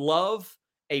 I would love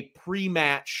a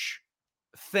pre-match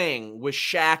thing with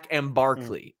Shaq and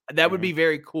Barkley. That would be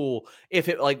very cool if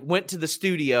it like went to the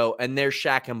studio and there's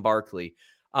Shaq and Barkley.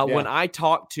 When I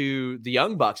talked to the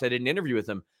Young Bucks, I did an interview with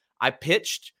them. I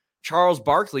pitched Charles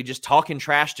Barkley just talking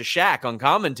trash to Shaq on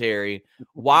commentary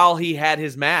while he had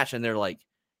his match. And they're like,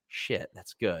 shit,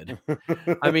 that's good.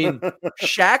 I mean,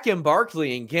 Shaq and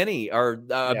Barkley and Kenny are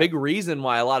a big reason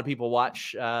why a lot of people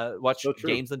watch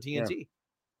games on TNT. Yeah.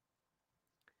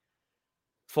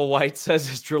 Full White says,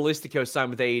 is Dralistico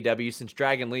signed with AEW since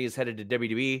Dragon Lee is headed to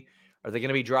WWE? Are they going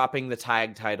to be dropping the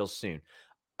tag titles soon?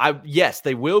 Yes,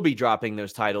 they will be dropping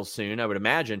those titles soon, I would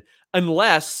imagine,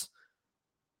 unless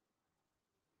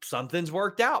something's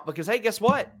worked out. Because, hey, guess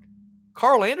what?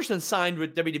 Carl Anderson signed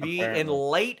with WWE in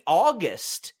late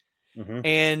August.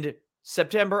 And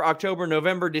September, October,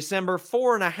 November, December,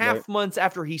 4.5 months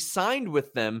after he signed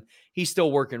with them, he's still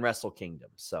working Wrestle Kingdom.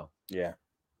 So, yeah.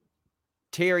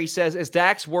 Terry says, is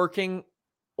Dax working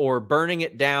or burning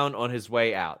it down on his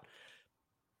way out?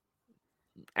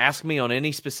 Ask me on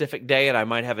any specific day and I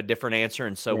might have a different answer,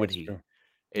 and so would he.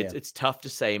 It's tough to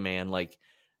say, man. Like,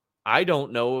 I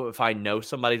don't know if I know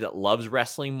somebody that loves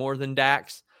wrestling more than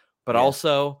Dax, but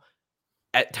also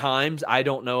at times I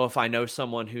don't know if I know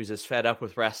someone who's as fed up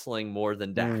with wrestling more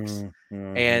than Dax.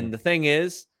 And the thing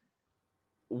is,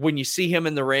 when you see him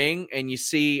in the ring and you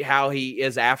see how he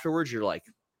is afterwards, you're like,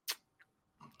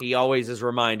 he always is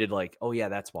reminded like, oh yeah,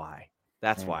 that's why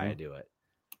I do it.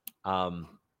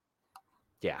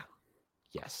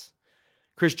 Yes.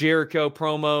 Chris Jericho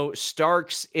promo,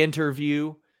 Starks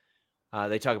interview.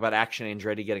 They talk about Action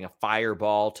Andretti getting a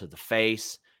fireball to the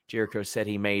face. Jericho said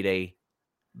he made a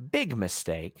big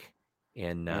mistake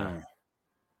in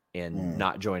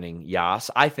not joining Yas.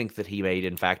 I think that he made,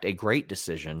 in fact, a great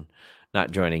decision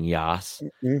not joining Yas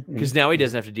because now he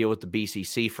doesn't have to deal with the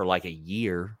BCC for like a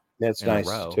year. That's nice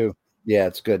too. Yeah,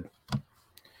 it's good.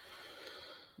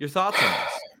 Your thoughts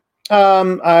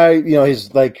on this?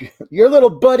 He's like your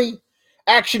little buddy,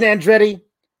 Action Andretti.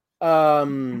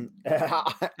 Like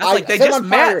they just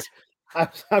met.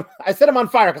 I set him on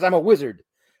fire because I'm a wizard.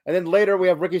 And then later we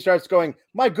have Ricky Starks going,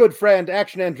 my good friend,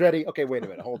 Action Andretti. Okay, wait a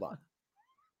minute. Hold on.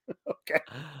 Okay.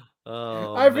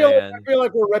 Oh, I feel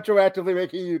like we're retroactively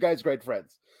making you guys great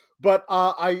friends. But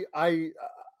I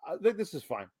think this is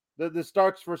fine. The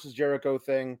Starks versus Jericho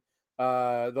thing.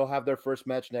 They'll have their first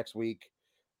match next week.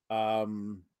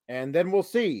 And then we'll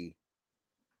see.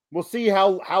 We'll see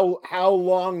how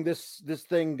long this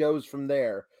thing goes from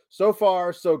there. So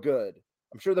far, so good.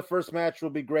 I'm sure the first match will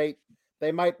be great.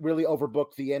 They might really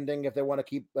overbook the ending if they want to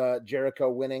keep Jericho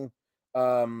winning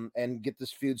and get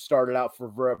this feud started out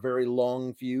for a very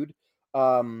long feud.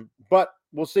 But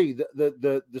we'll see.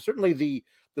 The certainly the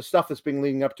stuff that's been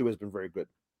leading up to has been very good.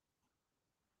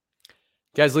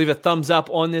 Guys, leave a thumbs up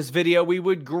on this video. We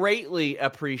would greatly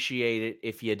appreciate it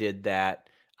if you did that.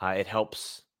 It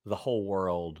helps the whole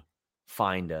world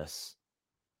find us.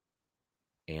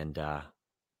 And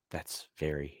That's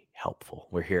very helpful.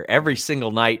 We're here every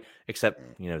single night, except,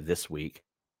 this week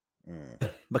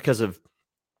because of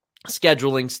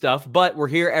scheduling stuff. But we're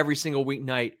here every single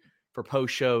weeknight for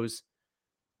post shows.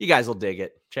 You guys will dig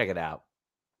it. Check it out.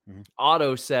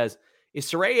 Otto says, if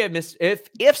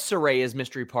Saraya's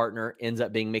mystery partner ends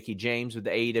up being Mickie James, would the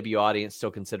AEW audience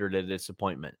still consider it a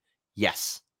disappointment?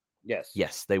 Yes.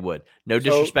 Yes, they would. No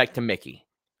disrespect to Mickie.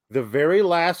 The very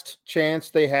last chance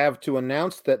they have to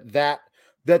announce that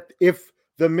if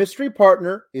the mystery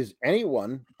partner is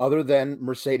anyone other than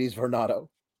Mercedes Varnado,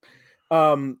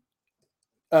 other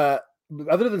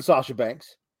than Sasha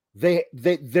Banks,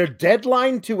 their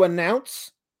deadline to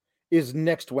announce is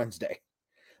next Wednesday.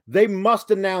 They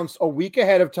must announce a week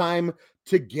ahead of time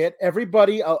to get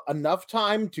everybody enough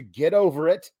time to get over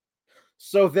it,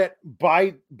 so that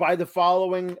by the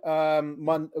following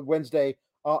Wednesday,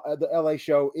 the LA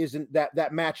show isn't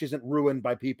that match isn't ruined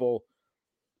by people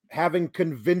having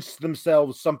convinced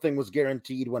themselves something was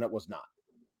guaranteed when it was not.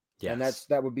 Yes. And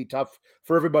that would be tough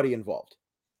for everybody involved.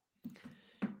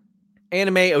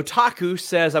 Anime Otaku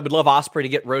says, I would love Ospreay to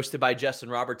get roasted by Justin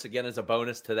Roberts again as a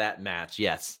bonus to that match.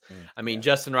 Yes. I mean,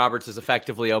 Justin Roberts is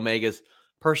effectively Omega's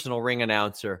personal ring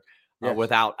announcer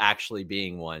without actually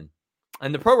being one.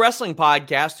 And the Pro Wrestling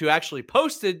Podcast, who actually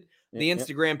posted the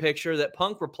Instagram picture that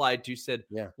Punk replied to, said,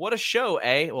 what a show,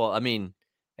 eh? Well, I mean,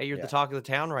 hey, you're the talk of the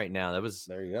town right now.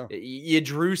 There you go. You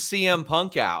drew CM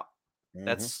Punk out.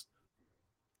 That's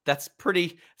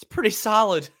pretty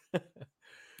solid.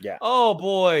 Yeah. Oh,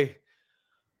 boy.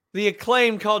 The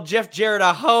Acclaim called Jeff Jarrett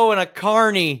a hoe and a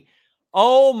carny.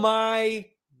 Oh, my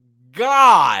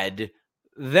God.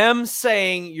 Them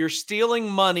saying you're stealing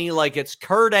money like it's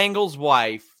Kurt Angle's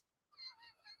wife.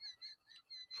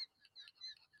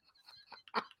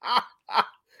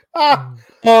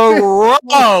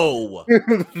 Bro.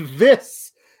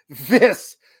 This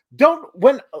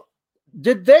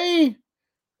did they?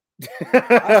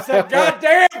 I said, God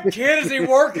damn, kid, is he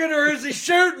working or is he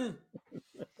shooting?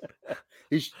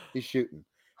 He's shooting.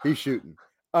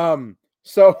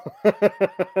 So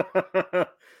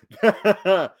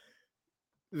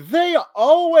they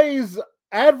always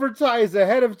advertise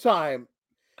ahead of time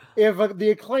if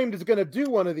the Acclaimed is going to do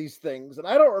one of these things, and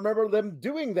I don't remember them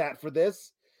doing that for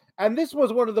this. And this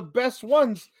was one of the best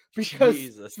ones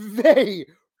because they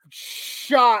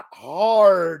shot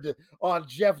hard on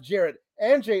Jeff Jarrett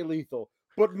and Jay Lethal,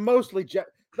 but mostly Jeff.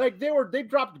 Like they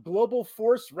dropped Global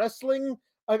Force Wrestling.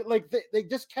 They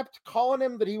just kept calling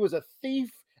him that he was a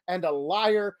thief and a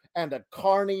liar and a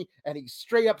carny, and he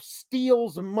straight up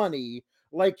steals money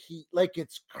like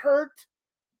it's Kurt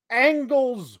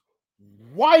Angle's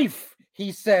wife,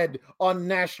 he said on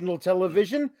national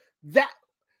television.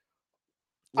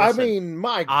 Listen, I mean,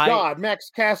 my God, Max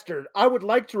Caster, I would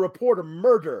like to report a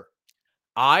murder.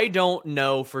 I don't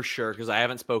know for sure because I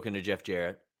haven't spoken to Jeff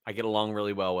Jarrett. I get along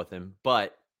really well with him,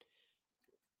 but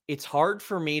it's hard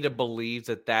for me to believe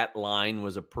that line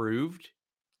was approved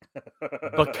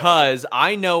because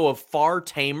I know of far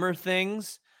tamer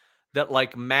things that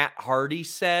like Matt Hardy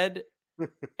said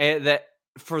and that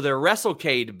for their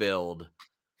WrestleCade build.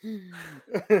 And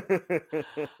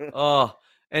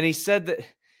he said that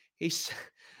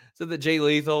Jay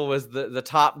Lethal was the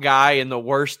top guy in the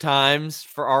worst times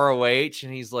for ROH.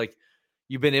 And he's like,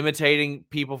 you've been imitating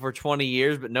people for 20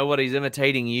 years, but nobody's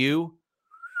imitating you.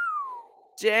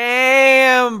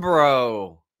 Damn,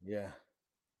 bro. Yeah.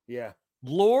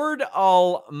 Lord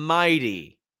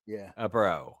Almighty. Yeah.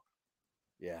 Bro.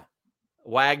 Yeah.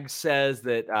 Wag says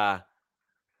that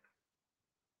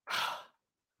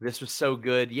this was so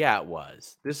good. Yeah, it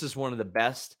was. This is one of the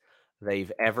best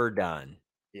they've ever done.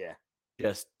 Yeah.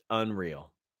 Just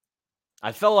unreal.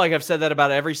 I felt like I've said that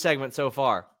about every segment so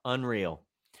far. Unreal.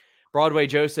 Broadway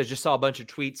Joe says, just saw a bunch of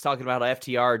tweets talking about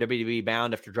FTR or WWE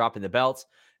bound after dropping the belts.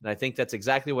 And I think that's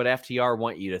exactly what FTR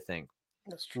want you to think.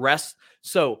 That's true.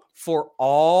 So for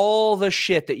all the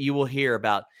shit that you will hear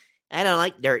about, I don't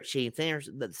like dirt sheets, there's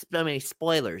so many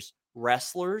spoilers.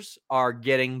 Wrestlers are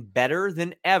getting better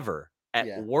than ever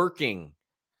at working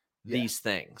these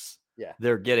things. Yeah.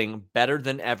 They're getting better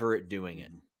than ever at doing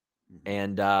it.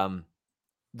 And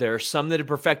there are some that have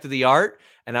perfected the art,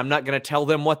 and I'm not going to tell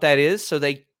them what that is, so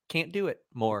they can't do it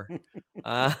more.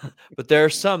 But there are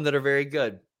some that are very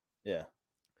good. Yeah.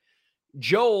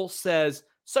 Joel says,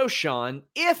 so Sean,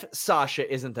 if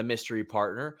Sasha isn't the mystery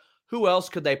partner, who else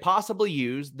could they possibly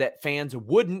use that fans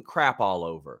wouldn't crap all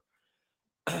over?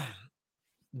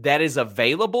 That is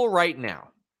available right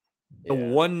now. The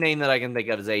one name that I can think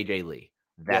of is AJ Lee.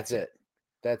 That's it.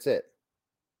 That's it.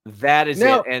 That is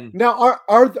it. And now,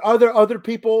 are there other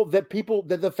people that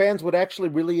the fans would actually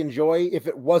really enjoy if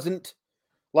it wasn't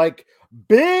Like,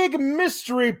 big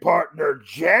mystery partner,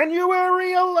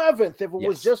 January 11th. If it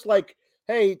was just like,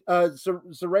 hey,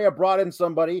 Saraya brought in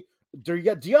somebody,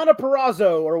 Deonna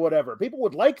Purrazzo or whatever, people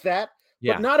would like that.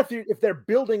 Yeah. But not if they're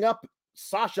building up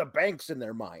Sasha Banks in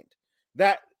their mind.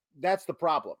 That's the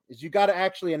problem. Is you got to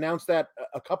actually announce that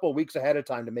a couple of weeks ahead of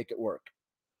time to make it work.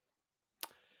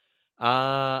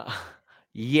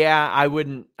 Yeah, I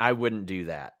wouldn't do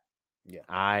that. Yeah.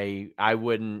 I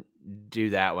wouldn't do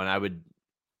that one.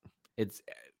 It's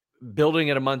building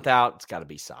it a month out. It's got to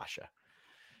be Sasha.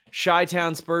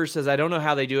 Chi-Town Spurs says, I don't know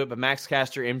how they do it, but Max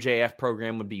Caster MJF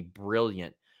program would be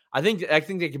brilliant. I think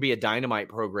they could be a Dynamite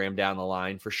program down the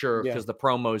line for sure, because the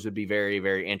promos would be very,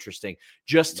 very interesting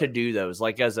just to do those,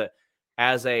 like as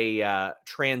a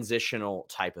transitional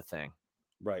type of thing.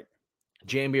 Right.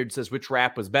 Jambeard says, which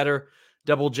rap was better,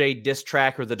 Double J diss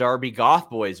track or the Darby Goth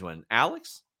Boys one?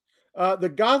 Alex?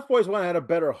 The Goth Boys one had a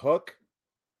better hook.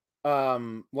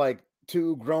 Like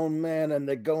two grown men and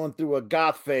they're going through a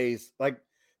goth phase. Like,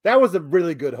 that was a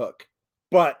really good hook.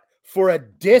 But for a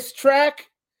diss track,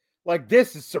 like,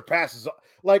 this surpasses.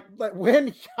 Like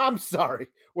when I'm sorry,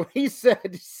 when he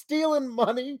said stealing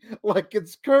money like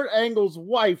it's Kurt Angle's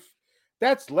wife,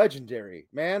 that's legendary,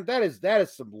 man. That is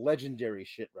some legendary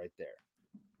shit right there.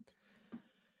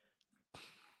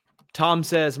 Tom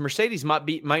says Mercedes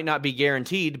might not be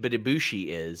guaranteed, but Ibushi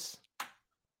is.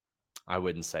 I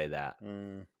wouldn't say that.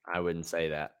 I wouldn't say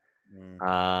that.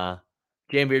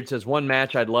 Jambeard says one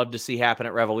match I'd love to see happen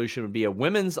at Revolution would be a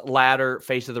women's ladder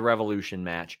Face of the Revolution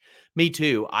match. Me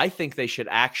too. I think they should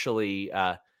actually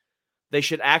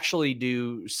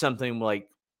do something like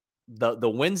the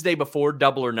Wednesday before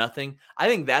Double or Nothing. I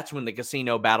think that's when the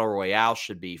Casino Battle Royale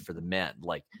should be for the men.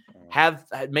 Like,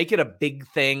 make it a big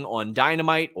thing on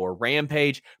Dynamite or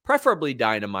Rampage, preferably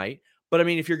Dynamite. But I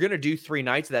mean, if you're going to do 3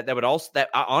 nights of that would also,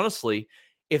 honestly,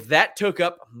 if that took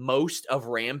up most of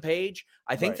Rampage,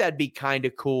 I think that'd be kind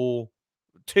of cool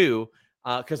too.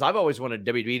 Because I've always wanted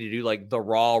WWE to do like the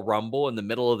Raw Rumble in the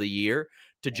middle of the year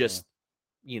to just,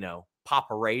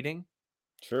 pop a rating.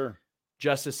 Sure.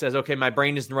 Justice says, okay, my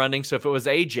brain isn't running. So if it was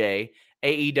AJ,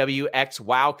 AEW X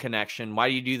WoW connection, why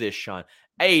do you do this, Sean?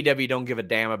 AEW don't give a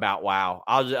damn about WoW.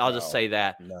 I'll just say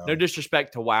that. No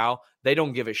disrespect to WoW. They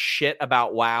don't give a shit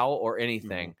about WoW or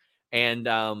anything. And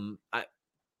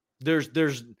there's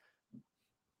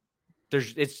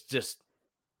it's just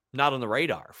not on the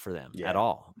radar for them at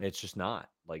all. It's just not.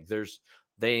 Like,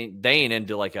 they ain't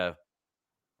into like a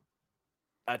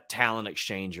talent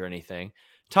exchange or anything.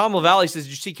 Tom LaValle says, did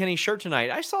you see Kenny's shirt tonight?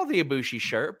 I saw the Ibushi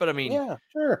shirt, but I mean, yeah,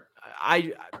 sure.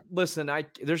 Listen,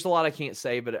 there's a lot I can't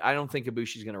say, but I don't think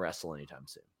Ibushi's going to wrestle anytime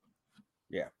soon.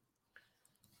 Yeah.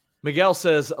 Miguel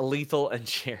says Lethal and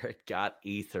Jarrett got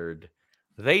ethered.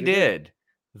 They did.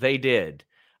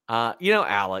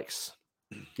 Alex.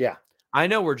 Yeah. I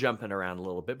know we're jumping around a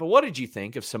little bit, but what did you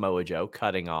think of Samoa Joe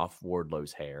cutting off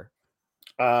Wardlow's hair?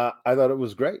 I thought it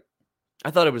was great.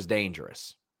 I thought it was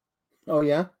dangerous. Oh,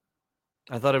 yeah?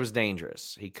 I thought it was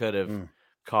dangerous. He could have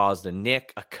caused a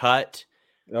nick, a cut.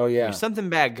 Oh, yeah. Something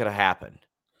bad could have happened.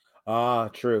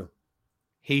 True.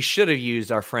 He should have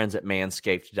used our friends at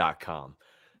manscaped.com.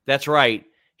 That's right.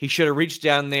 He should have reached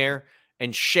down there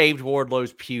and shaved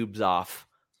Wardlow's pubes off.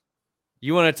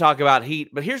 You want to talk about heat,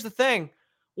 but here's the thing.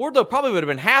 Wardlow probably would have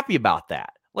been happy about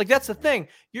that. Like, that's the thing.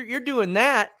 You're doing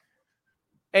that,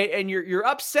 and you're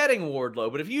upsetting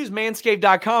Wardlow. But if you use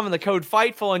manscaped.com and the code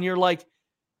FIGHTFUL and you're like,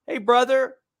 hey,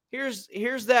 brother,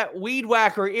 here's that weed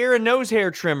whacker ear and nose hair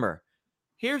trimmer.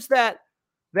 Here's that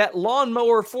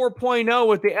lawnmower 4.0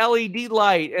 with the LED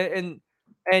light and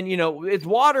it's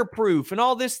waterproof and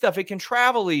all this stuff. It can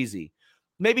travel easy.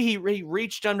 Maybe he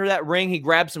reached under that ring. He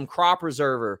grabbed some crop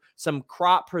reviver.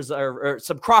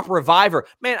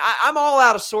 Man, I'm all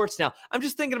out of sorts now. I'm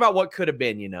just thinking about what could have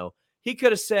been, He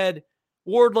could have said,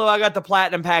 Wardlow, I got the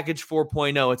Platinum Package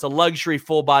 4.0. It's a luxury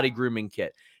full body grooming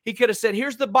kit. He could have said,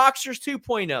 here's the Boxers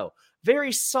 2.0.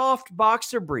 Very soft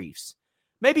boxer briefs.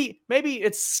 Maybe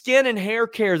it's skin and hair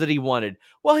care that he wanted.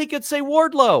 Well, he could say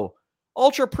Wardlow,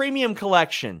 Ultra Premium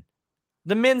Collection,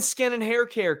 the men's skin and hair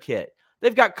care kit.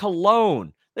 They've got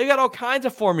cologne. They've got all kinds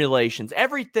of formulations,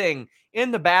 everything in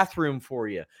the bathroom for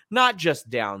you, not just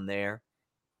down there.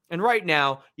 And right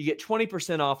now, you get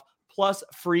 20% off plus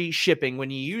free shipping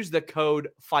when you use the code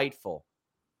FIGHTFUL.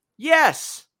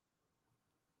 Yes.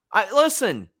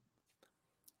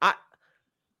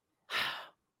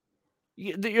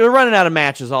 You're running out of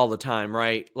matches all the time,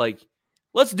 right? Like,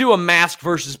 let's do a mask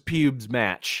versus pubes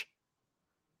match.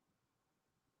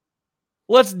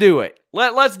 Let's do it.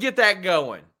 Let's get that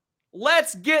going.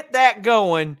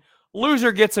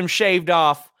 Loser gets him shaved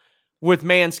off. with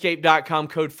Manscaped.com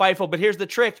code Fightful. But here's the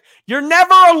trick. You're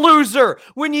never a loser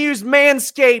when you use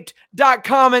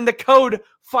Manscaped.com and the code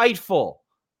Fightful.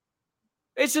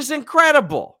 It's just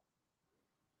incredible.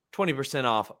 20%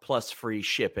 off plus free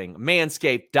shipping.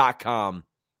 Manscaped.com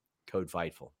code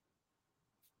Fightful.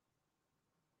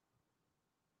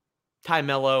 Ty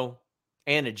Mello,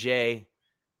 Anna Jay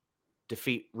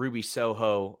defeat Ruby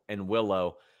Soho and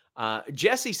Willow.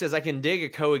 Jesse says, I can dig a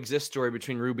coexist story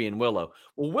between Ruby and Willow.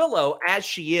 Well, Willow, as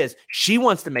she is, she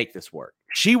wants to make this work.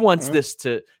 She wants this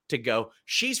to go.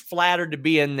 She's flattered to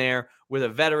be in there with a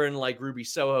veteran like Ruby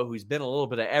Soho, who's been a little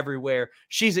bit of everywhere.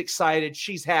 She's excited.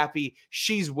 She's happy.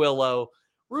 She's Willow.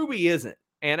 Ruby isn't.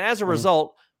 And as a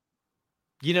result,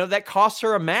 that costs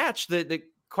her a match that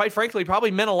quite frankly,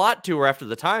 probably meant a lot to her after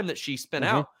the time that she spent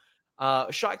out.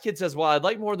 Shot Kid says, well, I'd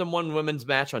like more than one women's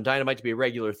match on Dynamite to be a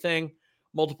regular thing.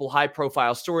 Multiple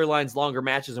high-profile storylines, longer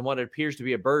matches, and what it appears to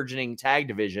be a burgeoning tag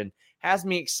division has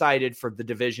me excited for the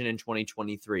division in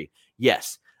 2023.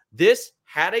 Yes, this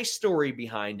had a story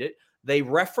behind it. They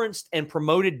referenced and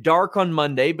promoted Dark on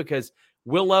Monday because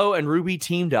Willow and Ruby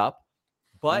teamed up.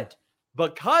 But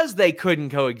because they couldn't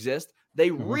coexist,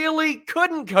 they really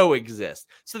couldn't coexist.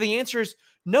 So the answer is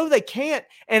no, they can't.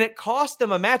 And it cost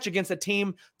them a match against a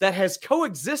team that has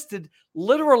coexisted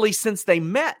literally since they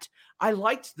met. I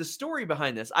liked the story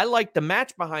behind this. I liked the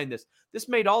match behind this. This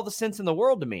made all the sense in the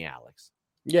world to me, Alex.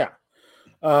 Yeah.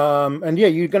 And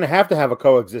you're going to have a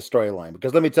coexist storyline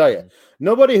because let me tell you,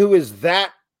 nobody who is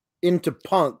that into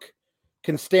Punk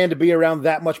can stand to be around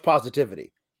that much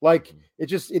positivity. Like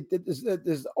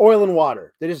it's oil and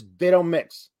water. They don't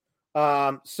mix.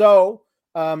 I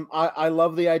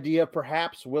love the idea of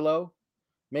perhaps Willow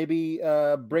maybe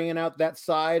bringing out that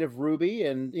side of Ruby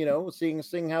and,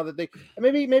 seeing how that they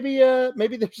maybe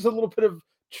there's a little bit of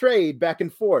trade back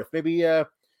and forth. Maybe,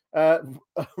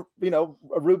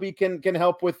 Ruby can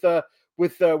help with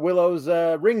Willow's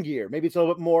ring gear. Maybe it's a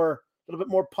little bit more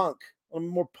punk, a little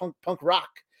more punk rock.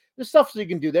 There's stuff that you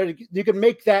can do there. You can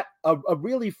make that a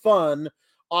really fun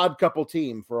odd couple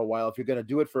team for a while if you're going to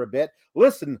do it for a bit.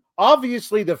 Listen,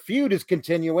 obviously the feud is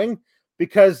continuing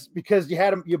because you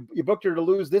had him, you booked her to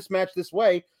lose this match this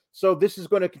way, so this is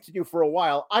going to continue for a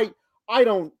while. I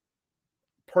don't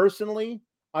personally,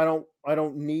 I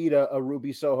don't need a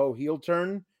Ruby Soho heel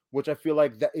turn, which I feel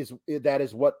like that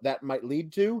is what that might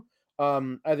lead to.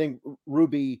 I think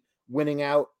Ruby winning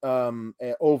out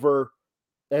over,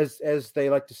 as they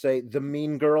like to say, the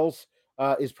Mean Girls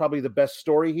is probably the best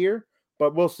story here.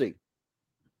 But we'll see.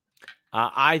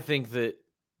 I think that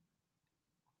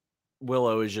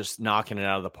Willow is just knocking it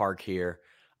out of the park here.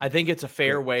 I think it's a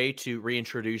fair way to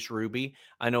reintroduce Ruby.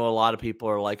 I know a lot of people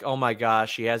are like, oh my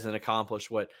gosh, she hasn't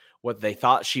accomplished what they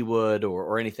thought she would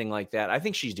or anything like that. I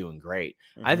think she's doing great.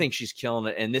 I think she's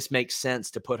killing it. And this makes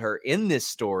sense to put her in this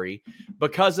story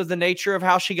because of the nature of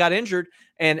how she got injured.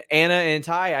 And Anna and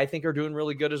Ty, I think, are doing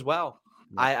really good as well.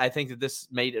 I think that this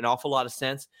made an awful lot of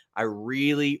sense. I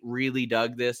really, really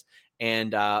dug this.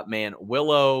 And, man,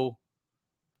 Willow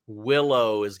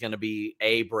is going to be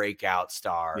a breakout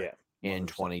star in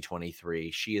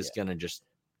 2023. She is going to just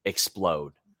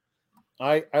explode.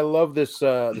 I love this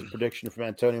prediction from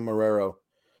Antonio Marrero.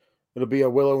 It'll be a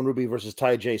Willow and Ruby versus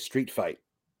Ty J street fight.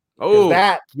 Oh,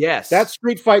 that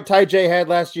street fight Ty J had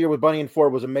last year with Bunny and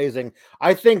Ford was amazing.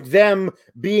 I think them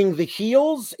being the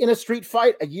heels in a street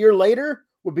fight a year later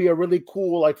would be a really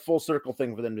cool, like, full circle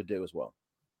thing for them to do as well.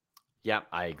 Yeah,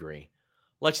 I agree.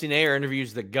 Lexi Nair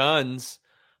interviews the Guns.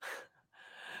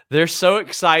 They're so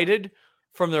excited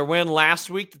from their win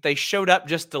last week that they showed up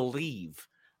just to leave.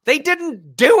 They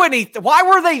didn't do anything. Why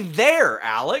were they there,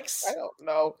 Alex?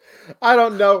 I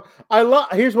don't know.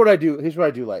 Here's what I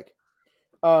do like.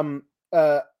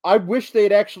 I wish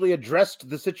they'd actually addressed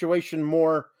the situation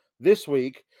more this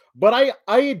week, but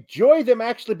I enjoy them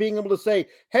actually being able to say,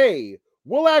 hey,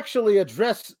 we'll actually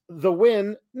address the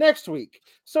win next week.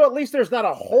 So at least there's not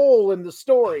a hole in the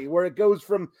story where it goes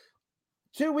from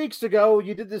 2 weeks ago,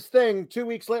 you did this thing. 2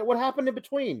 weeks later, what happened in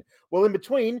between? Well, in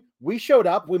between, we showed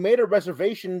up, we made a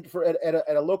reservation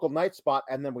at a local night spot,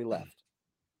 and then we left.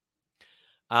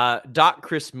 Doc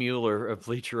Chris Mueller of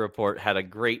Bleacher Report had a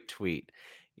great tweet.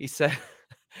 He said,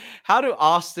 how do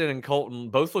Austin and Colton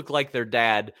both look like their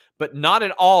dad, but not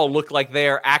at all look like they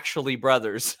are actually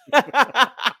brothers?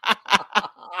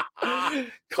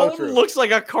 Colton looks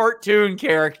like a cartoon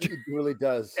character. He really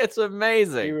does. It's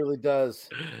amazing. He really does.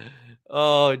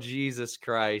 Oh, Jesus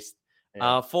Christ.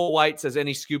 Yeah. Full White says,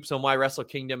 any scoops on why Wrestle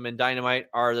Kingdom and Dynamite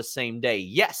are the same day?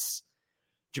 Yes.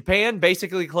 Japan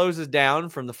basically closes down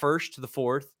from the 1st to the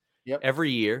 4th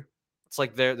every year. It's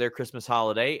like their Christmas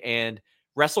holiday. And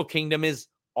Wrestle Kingdom is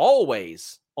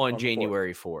always on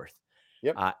January 4th.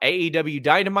 Yep. AEW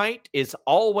Dynamite is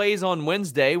always on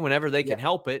Wednesday whenever they can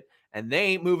help it, and they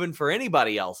ain't moving for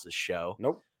anybody else's show.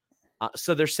 Nope.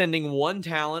 So they're sending one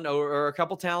talent or a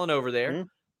couple talent over there, Mm-hmm.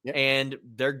 Yep. and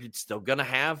they're still going to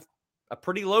have a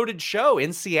pretty loaded show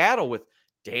in Seattle with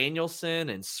Danielson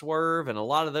and Swerve and a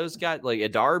lot of those guys, like a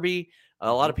Darby,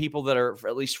 a lot of people that are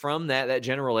at least from that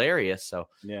general area. So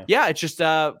yeah, it's just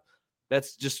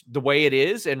that's just the way it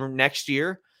is. And next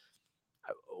year,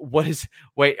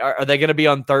 are they going to be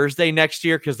on Thursday next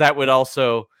year? Because that would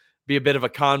also be a bit of a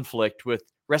conflict with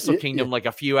Wrestle Kingdom. Like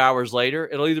a few hours later,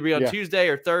 it'll either be on Tuesday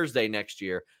or Thursday next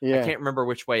year. I can't remember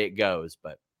which way it goes,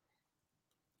 but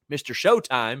Mr.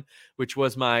 Showtime, which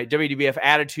was my WWF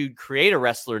Attitude Creator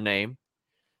Wrestler name,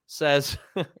 says,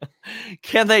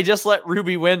 can they just let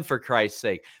Ruby win for Christ's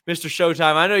sake? Mr.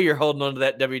 Showtime, I know you're holding on to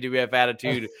that WWF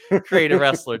Attitude Creator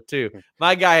Wrestler too.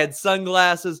 My guy had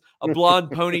sunglasses, a blonde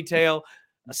ponytail,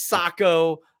 a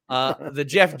Sacco, the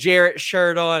Jeff Jarrett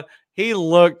shirt on. He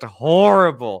looked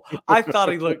horrible. I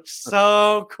thought he looked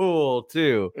so cool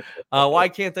too. Why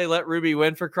can't they let Ruby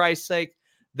win for Christ's sake?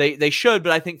 They should,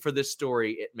 but I think for this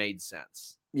story, it made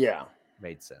sense. Yeah.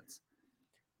 Made sense.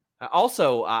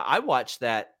 Also, I watched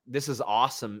that This Is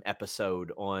Awesome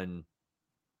episode on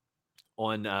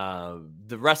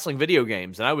the wrestling video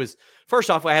games. And first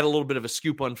off, I had a little bit of a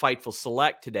scoop on Fightful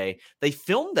Select today. They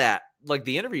filmed that, like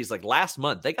the interviews, like last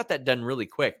month. They got that done really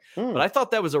quick. But I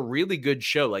thought that was a really good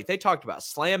show. Like they talked about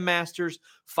Slam Masters,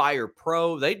 Fire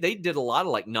Pro. They did a lot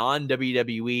of like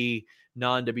non-WWE,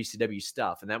 non-WCW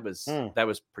stuff. And that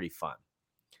was pretty fun.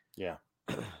 Yeah.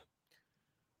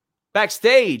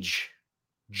 Backstage,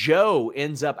 Joe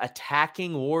ends up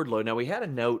attacking Wardlow. Now, we had a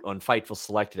note on Fightful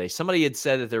Select today. Somebody had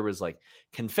said that there was like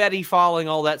confetti falling,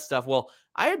 all that stuff. Well,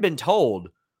 I had been told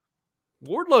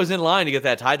Wardlow's in line to get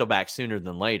that title back sooner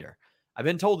than later. I've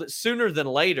been told that sooner than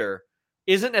later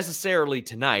isn't necessarily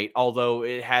tonight, although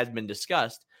it has been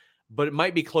discussed, but it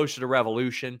might be closer to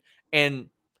Revolution. And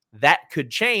that could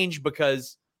change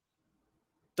because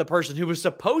the person who was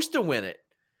supposed to win it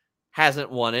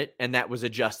hasn't won it, and that was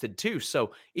adjusted too.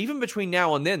 So even between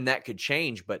now and then, that could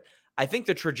change. But I think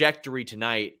the trajectory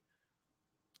tonight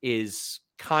is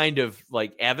kind of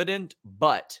like evident.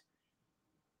 But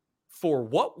for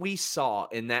what we saw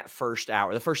in that first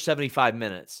hour, the first 75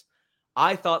 minutes,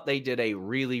 I thought they did a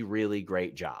really, really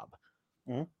great job.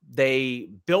 Mm-hmm. They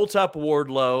built up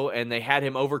Wardlow and they had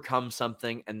him overcome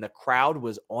something, and the crowd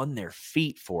was on their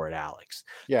feet for it, Alex.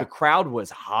 Yeah. The crowd was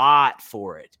hot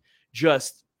for it.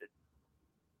 Just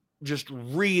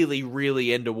really,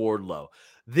 really into Wardlow.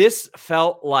 This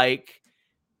felt like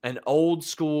an old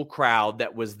school crowd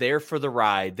that was there for the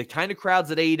ride. The kind of crowds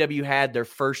that AEW had their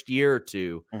first year or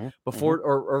two before,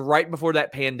 or right before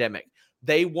that pandemic.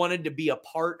 They wanted to be a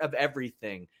part of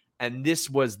everything, and this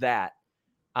was that.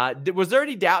 Was there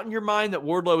any doubt in your mind that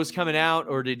Wardlow was coming out,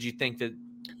 or did you think that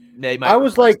they might? I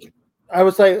was like,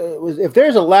 if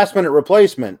there's a last minute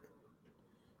replacement,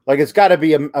 like it's got to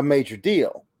be a major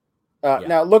deal.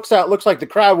 Now it looks like the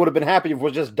crowd would have been happy if it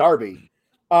was just Darby,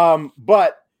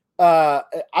 but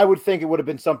I would think it would have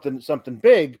been something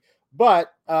big.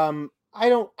 But I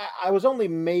was only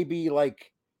maybe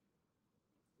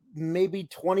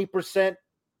 20%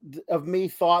 of me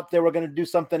thought they were going to do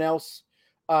something else.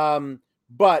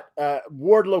 But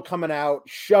Wardlow coming out,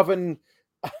 shoving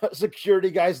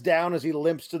security guys down as he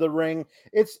limps to the ring.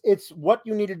 It's what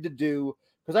you needed to do.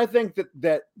 Because I think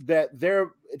that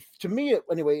there, to me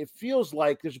anyway, it feels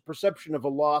like there's a perception of a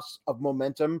loss of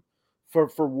momentum for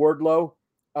Wardlow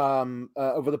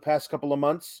over the past couple of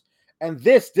months, and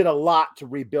this did a lot to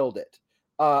rebuild it.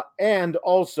 And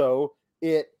also,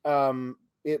 it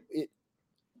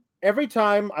every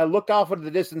time I look off into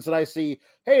the distance and I see,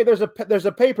 hey, there's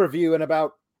a pay-per-view in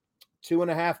about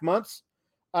 2.5 months.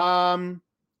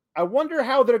 I wonder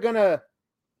how they're gonna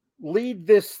lead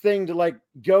this thing to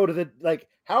go to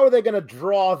how are they going to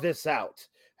draw this out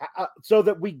so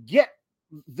that we get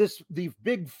the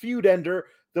big feud ender,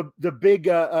 the big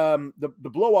the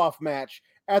blow off match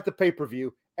at the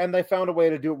pay-per-view. And they found a way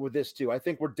to do it with this too. I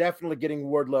think we're definitely getting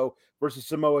Wardlow versus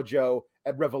Samoa Joe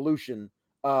at Revolution,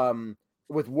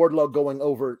 with Wardlow going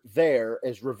over there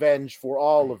as revenge for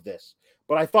all of this.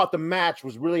 But I thought the match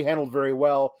was really handled very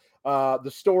well.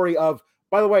 The story of,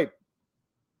 by the way,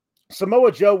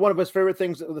 Samoa Joe, one of his favorite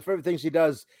things he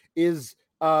does is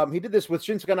he did this with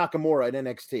Shinsuke Nakamura in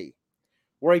NXT,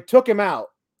 where he took him out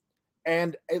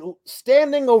and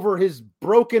standing over his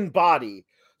broken body,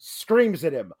 screams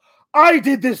at him, "I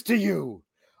did this to you!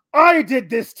 I did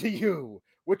this to you!"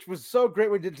 Which was so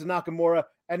great when he did it to Nakamura,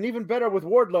 and even better with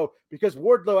Wardlow, because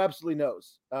Wardlow absolutely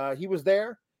knows. He was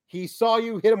there. He saw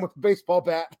you hit him with a baseball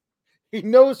bat. He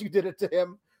knows you did it to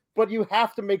him, but you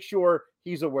have to make sure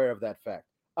he's aware of that fact.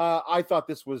 I thought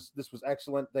this was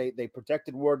excellent. They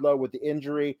protected Wardlow with the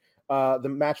injury. The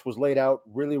match was laid out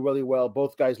really, really well.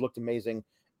 Both guys looked amazing,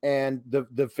 and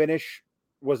the finish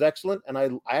was excellent. And I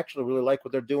actually really like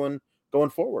what they're doing going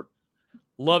forward.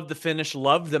 Love the finish.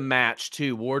 Love the match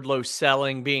too. Wardlow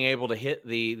selling, being able to hit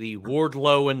the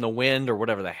Wardlow in the wind or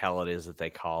whatever the hell it is that they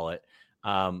call it.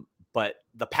 But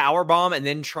the power bomb and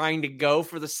then trying to go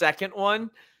for the second one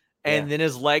and then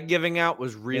his leg giving out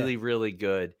was really, really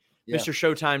good. Yeah. Mr.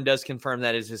 Showtime does confirm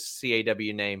that is his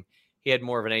CAW name. He had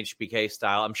more of an HBK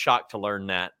style. I'm shocked to learn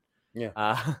that.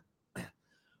 Yeah.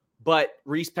 But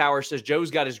Reese Power says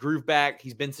Joe's got his groove back.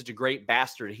 He's been such a great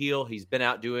bastard heel. He's been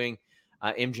out doing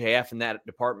MJF in that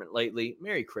department lately.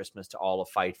 Merry Christmas to all of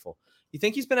Fightful. You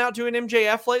think he's been out doing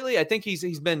MJF lately? I think he's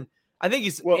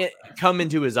come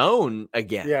into his own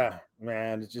again. Yeah,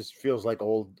 man, it just feels like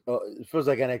it feels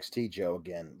like NXT Joe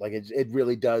again. Like it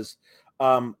really does.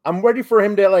 I'm ready for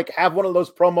him to like have one of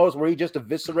those promos where he just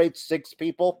eviscerates 6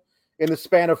 people in the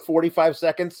span of 45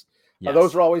 seconds. Yes.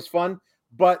 Those are always fun.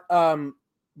 But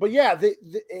yeah,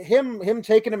 him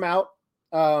taking him out,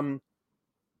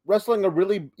 wrestling a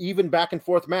really even back and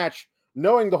forth match,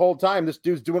 knowing the whole time this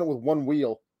dude's doing it with one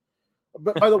wheel.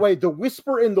 But by the way, the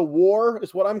whisper in the war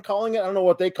is what I'm calling it. I don't know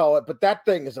what they call it, but that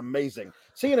thing is amazing.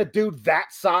 Seeing a dude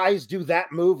that size do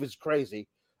that move is crazy.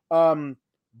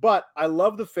 But I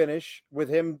love the finish with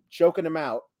him choking him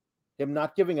out, him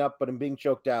not giving up, but him being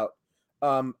choked out.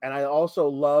 And I also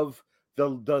love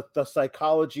the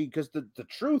psychology, because the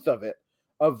truth of it,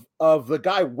 of the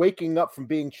guy waking up from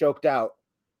being choked out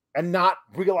and not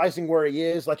realizing where he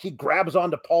is. Like, he grabs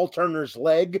onto Paul Turner's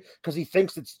leg because he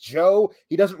thinks it's Joe.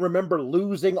 He doesn't remember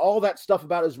losing. All that stuff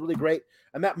about it is really great.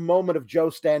 And that moment of Joe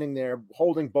standing there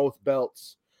holding both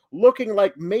belts, looking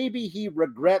like maybe he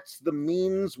regrets the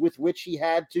means with which he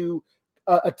had to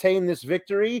attain this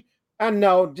victory. And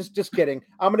no, just kidding.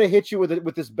 I'm going to hit you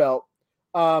with this belt.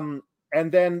 And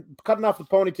then cutting off the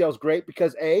ponytail is great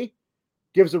because A,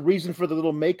 gives a reason for the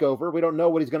little makeover. We don't know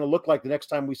what he's going to look like the next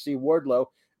time we see Wardlow.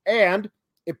 And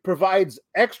it provides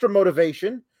extra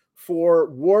motivation for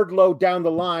Wardlow down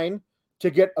the line to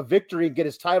get a victory and get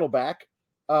his title back.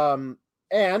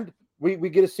 And we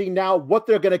get to see now what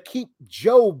they're going to keep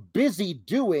Joe busy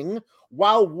doing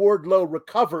while Wardlow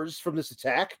recovers from this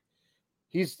attack.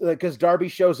 He's because Darby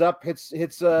shows up, hits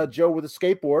Joe with a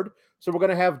skateboard. So we're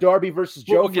going to have Darby versus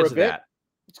Joe for a bit. That.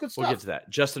 It's good stuff. We'll get to that.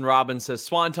 Justin Robbins says,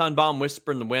 Swanton Bomb,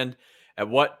 whisper in the wind. At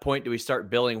what point do we start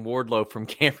billing Wardlow from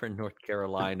Cameron, North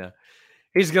Carolina?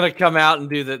 He's going to come out and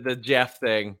do the Jeff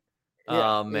thing.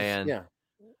 Yeah, oh, man. Yeah.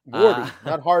 Wardy,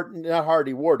 not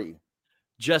Hardy, Wardy.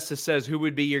 Justice says, who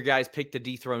would be your guys' pick to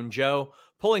dethrone Joe?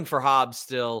 Pulling for Hobbs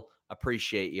still.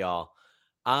 Appreciate y'all.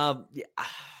 I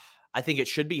think it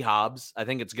should be Hobbs. I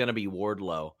think it's going to be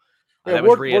Wardlow. Yeah, that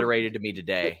was reiterated to me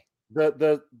today.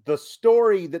 The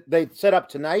story that they set up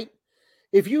tonight,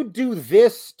 if you do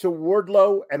this to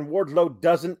Wardlow and Wardlow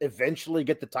doesn't eventually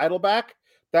get the title back,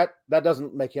 that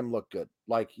doesn't make him look good.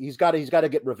 Like he's got to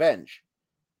get revenge.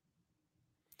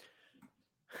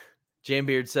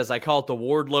 Jambeard says, I call it the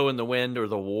Wardlow in the wind or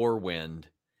the war wind.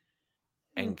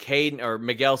 And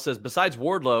Miguel says, besides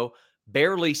Wardlow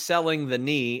barely selling the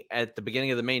knee at the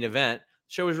beginning of the main event,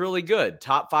 show was really good.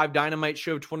 Top 5 Dynamite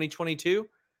show of 2022.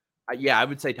 Yeah, I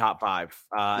would say top 5.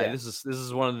 This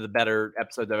is one of the better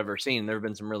episodes I've ever seen. There have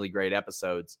been some really great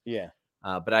episodes. Yeah.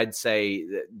 But I'd say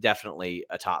definitely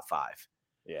a top 5.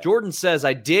 Yeah. Jordan says,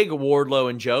 I dig Wardlow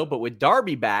and Joe, but with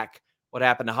Darby back, what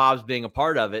happened to Hobbs being a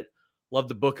part of it? Love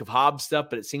the Book of Hobbs stuff,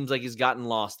 but it seems like he's gotten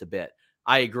lost a bit.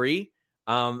 I agree.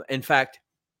 In fact,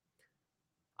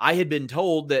 I had been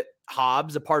told that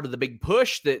Hobbs, a part of the big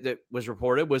push that was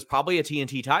reported, was probably a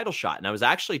TNT title shot. And I was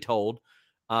actually told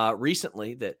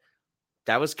recently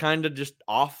that was kind of just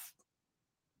off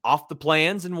the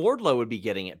plans and Wardlow would be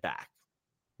getting it back.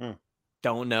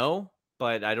 Don't know,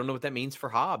 but I don't know what that means for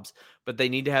Hobbs. But they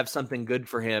need to have something good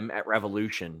for him at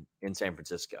Revolution in San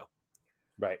Francisco.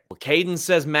 Right. Well, Caden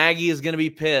says Maggie is going to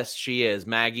be pissed. She is.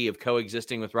 Maggie of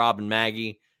coexisting with Rob and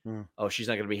Maggie. Oh, she's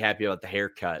not going to be happy about the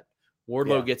haircut.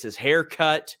 Wardlow gets his hair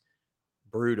cut.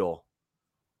 Brutal.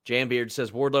 Jambeard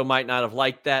says Wardlow might not have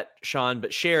liked that, Sean,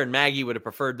 but Cher and Maggie would have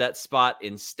preferred that spot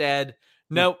instead.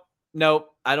 Nope.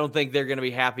 I don't think they're going to be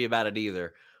happy about it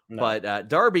either. No. But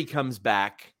Darby comes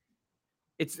back.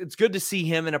 It's good to see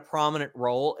him in a prominent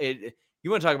role. You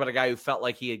want to talk about a guy who felt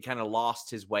like he had kind of lost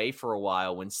his way for a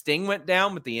while. When Sting went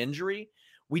down with the injury,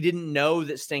 we didn't know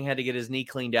that Sting had to get his knee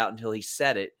cleaned out until he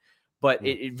said it. But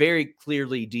it very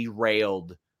clearly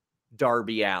derailed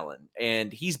Darby Allin.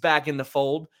 And he's back in the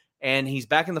fold. and he's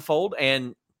back in the fold,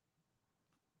 and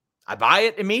I buy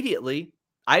it immediately.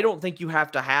 I don't think you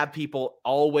have to have people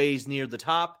always near the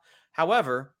top.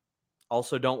 However,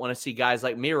 also don't want to see guys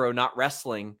like Miro not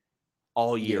wrestling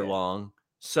all year long.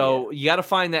 So you got to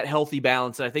find that healthy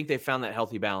balance. And I think they found that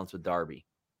healthy balance with Darby.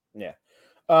 Yeah.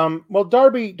 Well,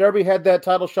 Darby had that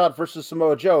title shot versus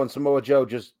Samoa Joe, and Samoa Joe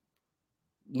just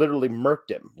literally murked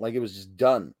him. Like, it was just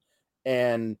done.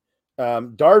 And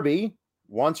Darby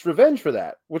wants revenge for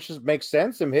that, which makes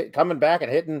sense. Him coming back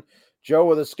and hitting Joe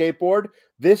with a skateboard.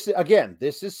 This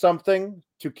is something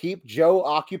to keep Joe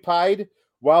occupied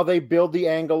while they build the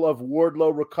angle of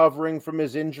Wardlow recovering from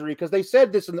his injury. Because they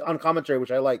said this on commentary,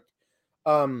 which I liked.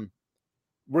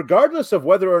 Regardless of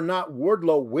whether or not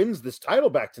Wardlow wins this title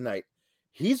back tonight,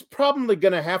 he's probably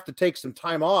going to have to take some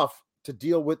time off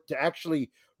to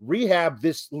actually rehab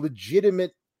this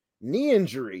legitimate knee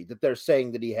injury that they're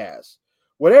saying that he has.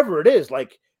 Whatever it is,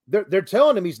 like, they're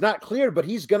telling him he's not cleared, but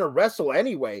he's going to wrestle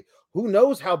anyway. Who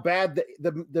knows how bad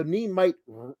the knee might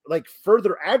like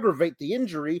further aggravate the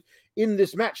injury in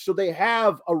this match. So they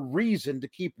have a reason to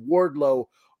keep Wardlow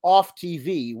off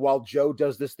TV while Joe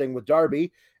does this thing with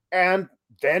Darby. And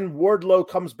then Wardlow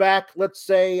comes back, let's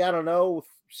say, I don't know,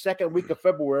 second week of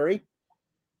February,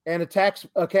 and attacks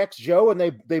Joe, and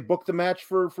they book the match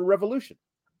for Revolution.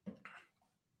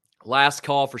 Last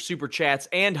call for super chats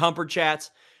and humper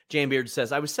chats. Jane Beard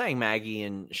says, I was saying Maggie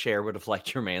and Cher would have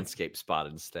liked your Manscaped spot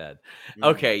instead.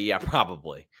 Okay, yeah,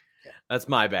 probably. Yeah. That's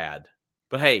my bad.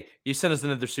 But hey, you sent us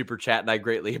another super chat, and I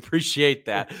greatly appreciate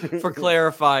that for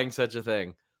clarifying such a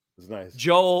thing. It's nice.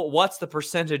 Joel, what's the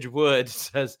percentage wood?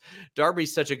 Says,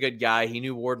 Darby's such a good guy. He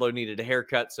knew Wardlow needed a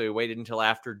haircut, so he waited until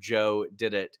after Joe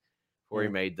did it before he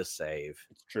made the save.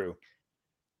 It's true.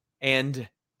 And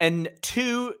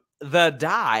to the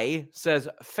die says,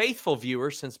 faithful viewer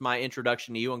since my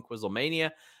introduction to you on Quizlemania.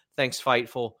 Thanks,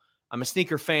 Fightful. I'm a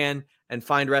sneaker fan and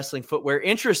find wrestling footwear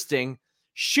interesting.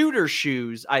 Shooter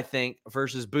shoes, I think,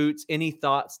 versus boots. Any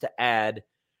thoughts to add?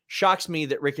 Shocks me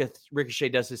that Ricochet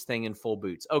does his thing in full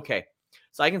boots. Okay,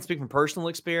 so I can speak from personal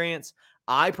experience.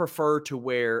 I prefer to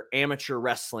wear amateur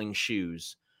wrestling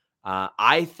shoes.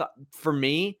 For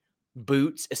me,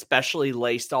 boots, especially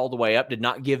laced all the way up, did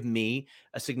not give me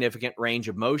a significant range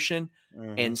of motion.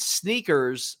 And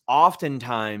sneakers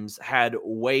oftentimes had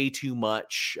way too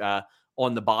much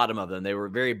on the bottom of them. They were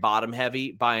very bottom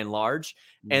heavy by and large.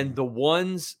 And the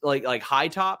ones like high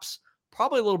tops,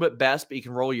 probably a little bit best, but you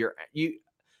can roll your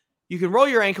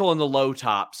ankle on the low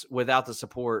tops without the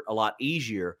support a lot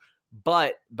easier.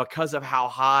 But because of how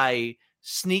high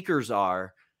sneakers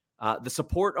are, the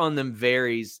support on them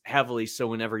varies heavily. So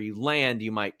whenever you land,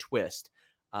 you might twist.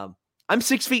 I'm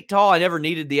 6 feet tall. I never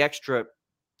needed the extra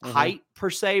height per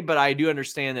se, but I do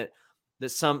understand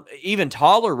that some even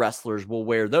taller wrestlers will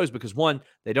wear those because, one,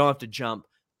 they don't have to jump.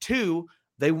 Two,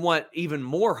 they want even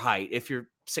more height. If you're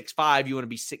 6'5", you want to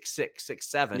be 6'6",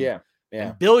 6'7". Yeah.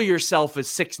 And bill yourself as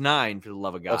 6'9", for the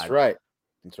love of God. That's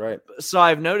right. So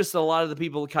I've noticed that a lot of the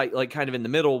people kind of in the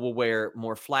middle will wear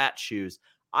more flat shoes.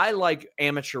 I like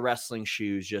amateur wrestling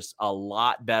shoes just a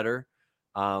lot better.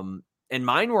 And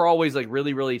mine were always like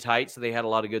really, really tight. So they had a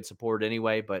lot of good support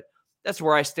anyway, but that's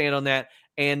where I stand on that.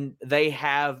 And they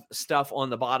have stuff on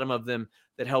the bottom of them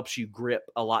that helps you grip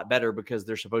a lot better because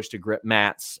they're supposed to grip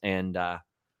mats and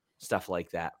stuff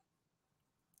like that.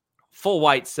 Full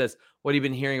White says, what have you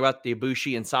been hearing about the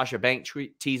Ibushi and Sasha Banks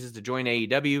teases to join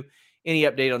AEW? Any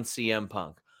update on CM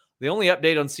Punk? The only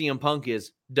update on CM Punk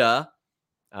is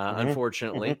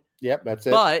unfortunately. Yep, that's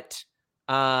it. But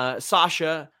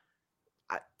Sasha,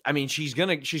 I mean, she's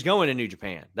going to New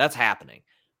Japan. That's happening.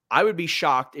 I would be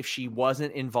shocked if she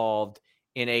wasn't involved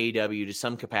in AEW to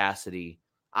some capacity.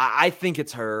 I think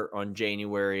it's her on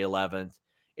January 11th.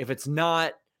 If it's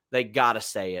not, they got to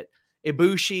say it.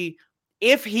 Ibushi,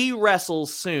 if he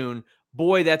wrestles soon,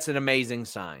 boy, that's an amazing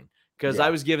sign. Because I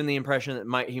was given the impression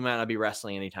that he might not be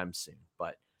wrestling anytime soon.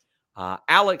 But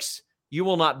Alex, you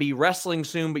will not be wrestling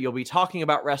soon, but you'll be talking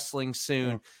about wrestling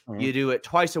soon. You do it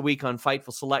twice a week on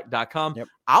FightfulSelect.com. Yep.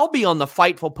 I'll be on the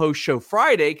Fightful Post Show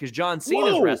Friday because John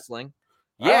Cena's wrestling.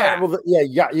 Yeah. Right, well,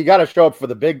 you got to show up for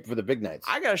the big nights.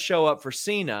 I got to show up for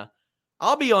Cena.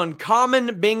 I'll be on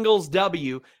Common Bingles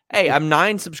W. Hey, I'm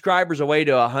 9 subscribers away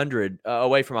to 100,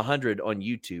 away from 100 on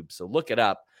YouTube. So look it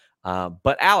up.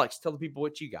 But Alex, tell the people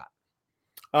what you got.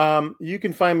 You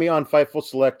can find me on Fightful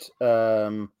Select,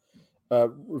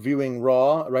 reviewing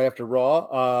Raw right after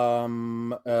Raw,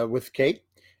 with Kate.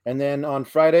 And then on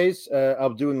Fridays,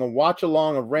 I'm doing a watch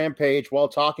along of Rampage while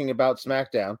talking about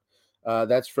SmackDown.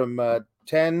 That's from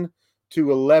 10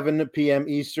 to 11 p.m.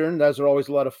 Eastern. Those are always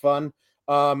a lot of fun.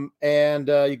 And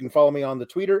you can follow me on the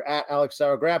Twitter at Alex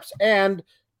Sourgraps and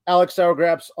Alex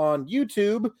Sourgraps on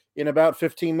YouTube. In about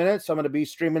 15 minutes, I'm going to be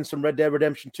streaming some Red Dead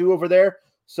Redemption 2 over there.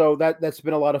 So that's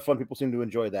been a lot of fun. People seem to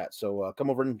enjoy that. So come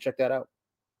over and check that out.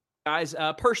 Guys,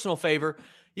 personal favor,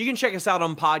 you can check us out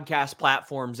on podcast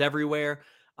platforms everywhere.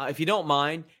 If you don't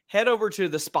mind, head over to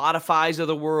the Spotifys of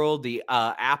the world, the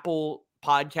Apple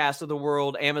Podcasts of the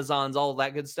world, Amazon's, all of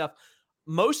that good stuff.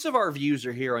 Most of our views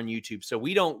are here on YouTube, so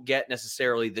we don't get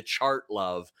necessarily the chart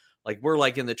love. Like, we're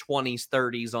like in the 20s,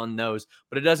 30s on those,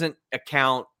 but it doesn't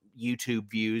account YouTube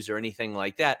views or anything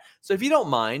like that. So if you don't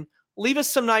mind, leave us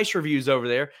some nice reviews over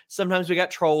there. Sometimes we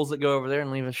got trolls that go over there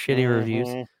and leave us shitty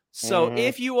reviews. So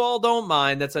if you all don't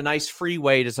mind, that's a nice free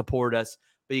way to support us.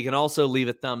 But you can also leave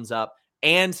a thumbs up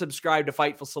and subscribe to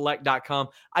FightfulSelect.com.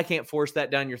 I can't force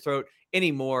that down your throat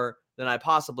any more than I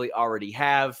possibly already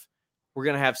have. We're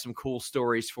going to have some cool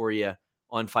stories for you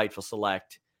on Fightful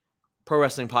Select. Pro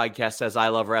Wrestling Podcast says, I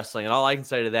love wrestling. And all I can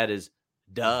say to that is,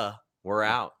 duh, we're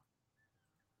out.